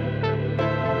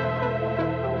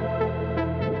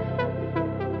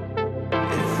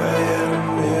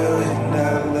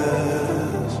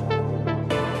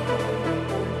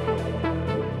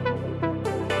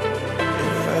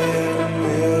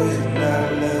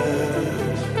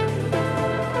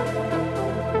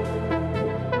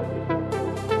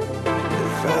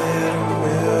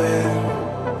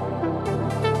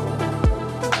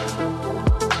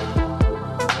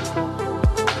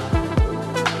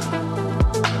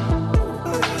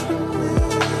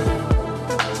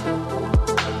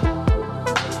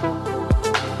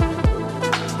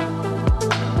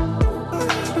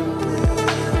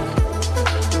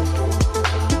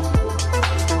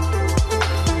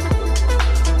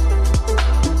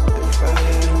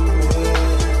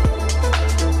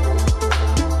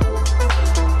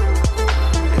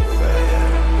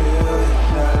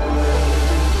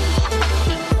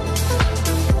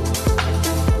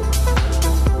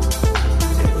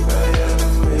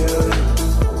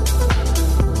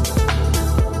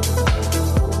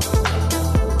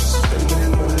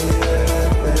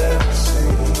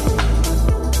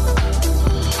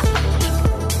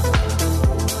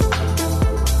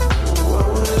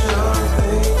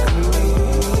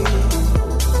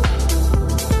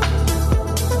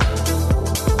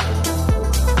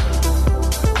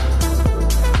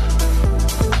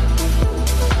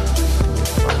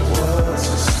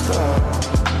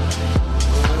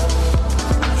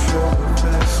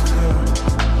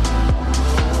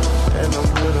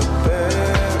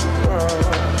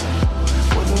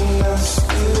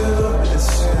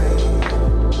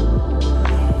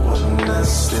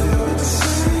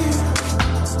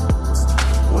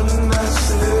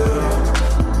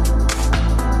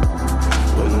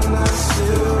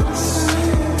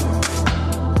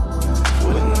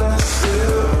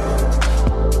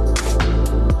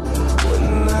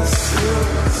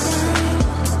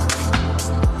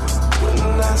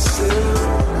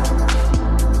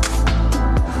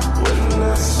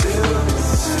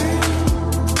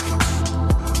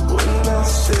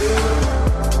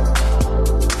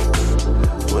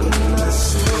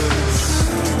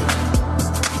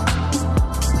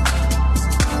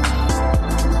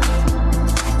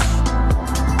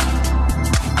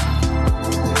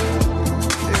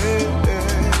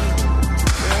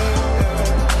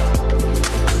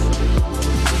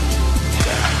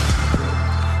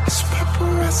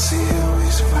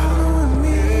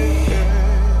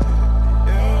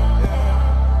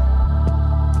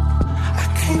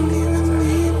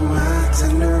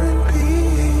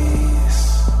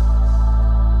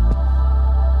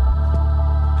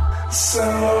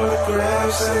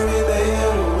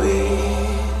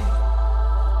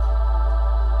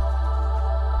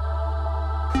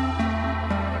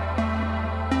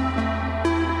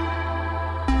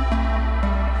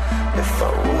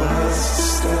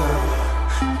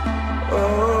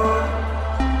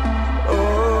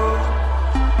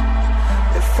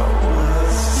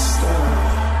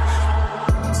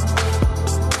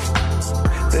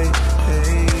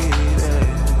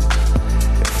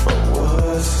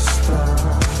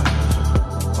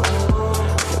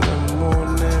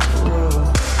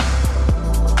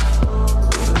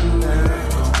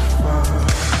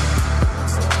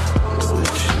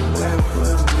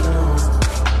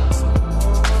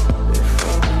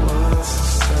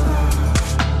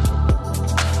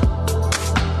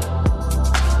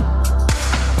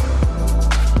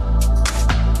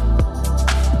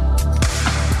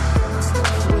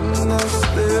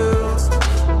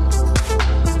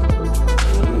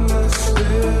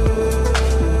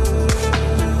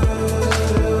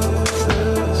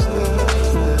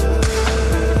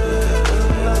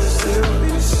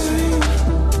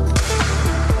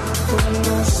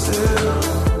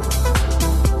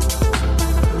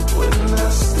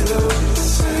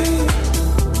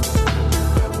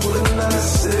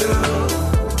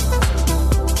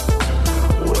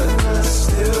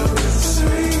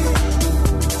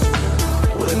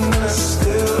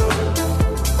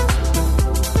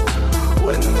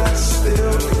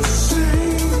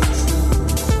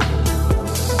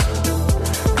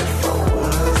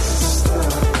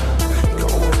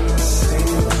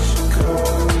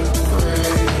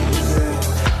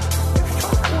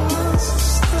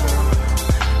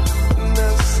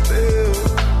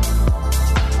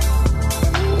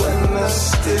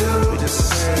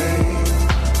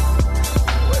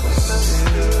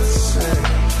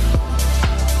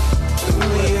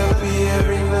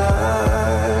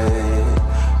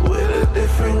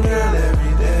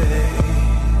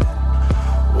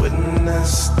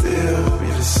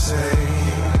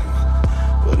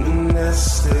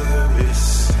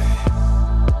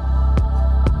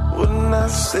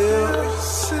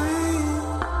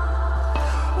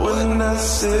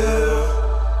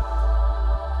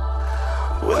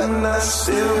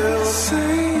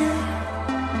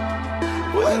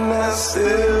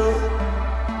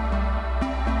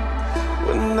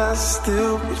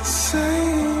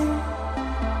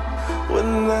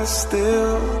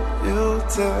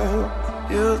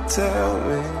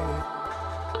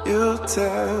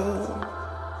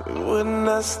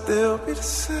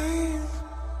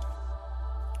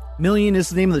 Million is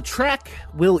the name of the track.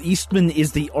 Will Eastman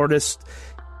is the artist.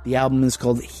 The album is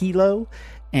called Hilo.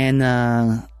 And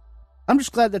I'm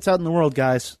just glad that's out in the world,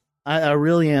 guys. I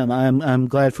really am. I'm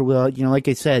glad for Will. You know, like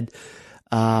I said,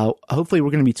 hopefully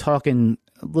we're going to be talking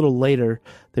a little later.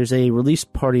 There's a release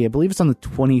party. I believe it's on the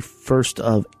 21st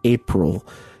of April.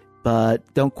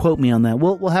 But don't quote me on that.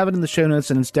 We'll have it in the show notes,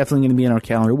 and it's definitely going to be in our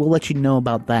calendar. We'll let you know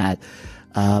about that.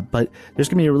 But there's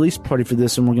going to be a release party for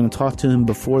this, and we're going to talk to him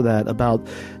before that about,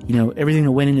 you know, everything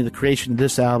that went into the creation of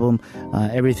this album,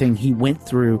 everything he went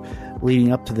through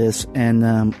leading up to this,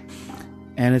 and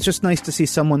it's just nice to see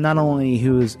someone not only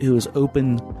who is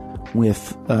open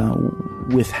with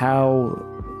how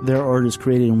their art is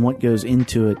created and what goes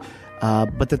into it,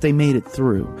 but that they made it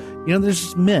through. You know, there's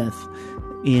this myth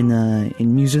in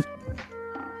music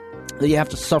that you have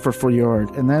to suffer for your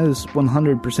art, and that is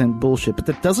 100% bullshit. But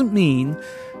that doesn't mean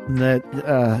that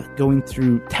going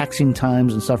through taxing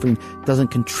times and suffering doesn't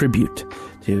contribute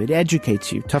to it. It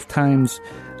educates you. Tough times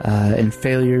and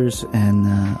failures and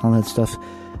all that stuff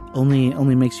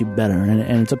only makes you better,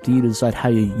 and it's up to you to decide how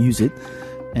you use it.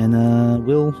 And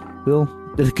we'll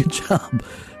did a good job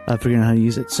figuring out how to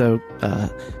use it. So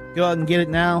go out and get it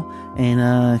now, and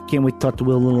can't wait to talk to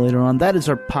Will a little later on. That is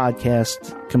our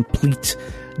podcast complete,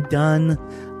 done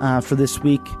for this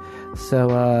week.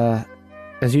 So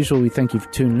as usual, we thank you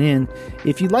for tuning in.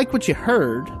 If you like what you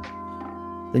heard,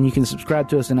 then you can subscribe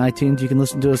to us on iTunes. You can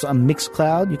listen to us on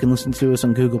Mixcloud. You can listen to us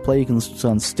on Google Play. You can listen to us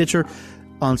on Stitcher,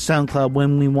 on SoundCloud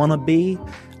when we want to be.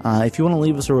 If you want to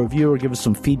leave us a review or give us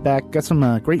some feedback, got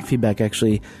some great feedback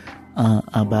actually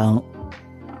about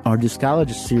our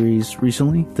Discologist series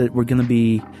recently that we're going to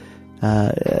be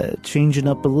changing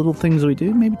up a little things we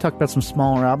do. Maybe talk about some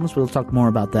smaller albums. We'll talk more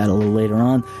about that a little later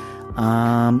on.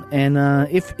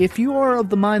 If you are of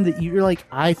the mind that you're like,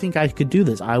 I think I could do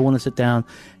this, I want to sit down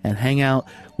and hang out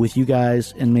with you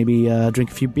guys and maybe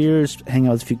drink a few beers, hang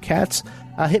out with a few cats,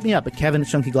 hit me up at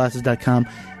kevin@chunkyglasses.com,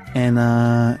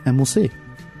 and we'll see.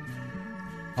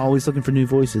 Always looking for new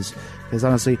voices, because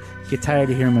honestly, I get tired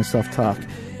of hearing myself talk,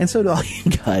 and so do all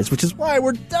you guys, which is why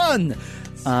we're done.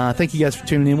 Thank you guys for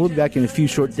tuning in. We'll be back in a few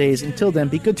short days. Until then,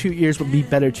 be good to your ears, but be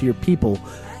better to your people.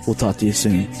 We'll talk to you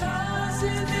soon.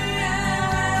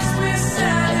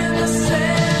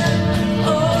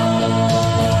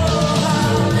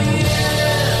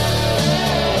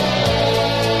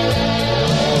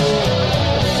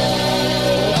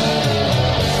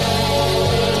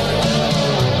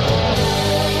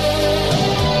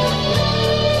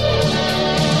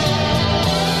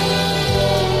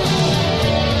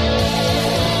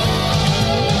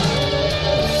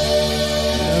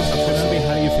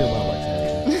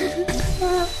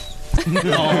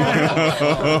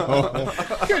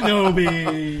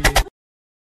 Kenobi.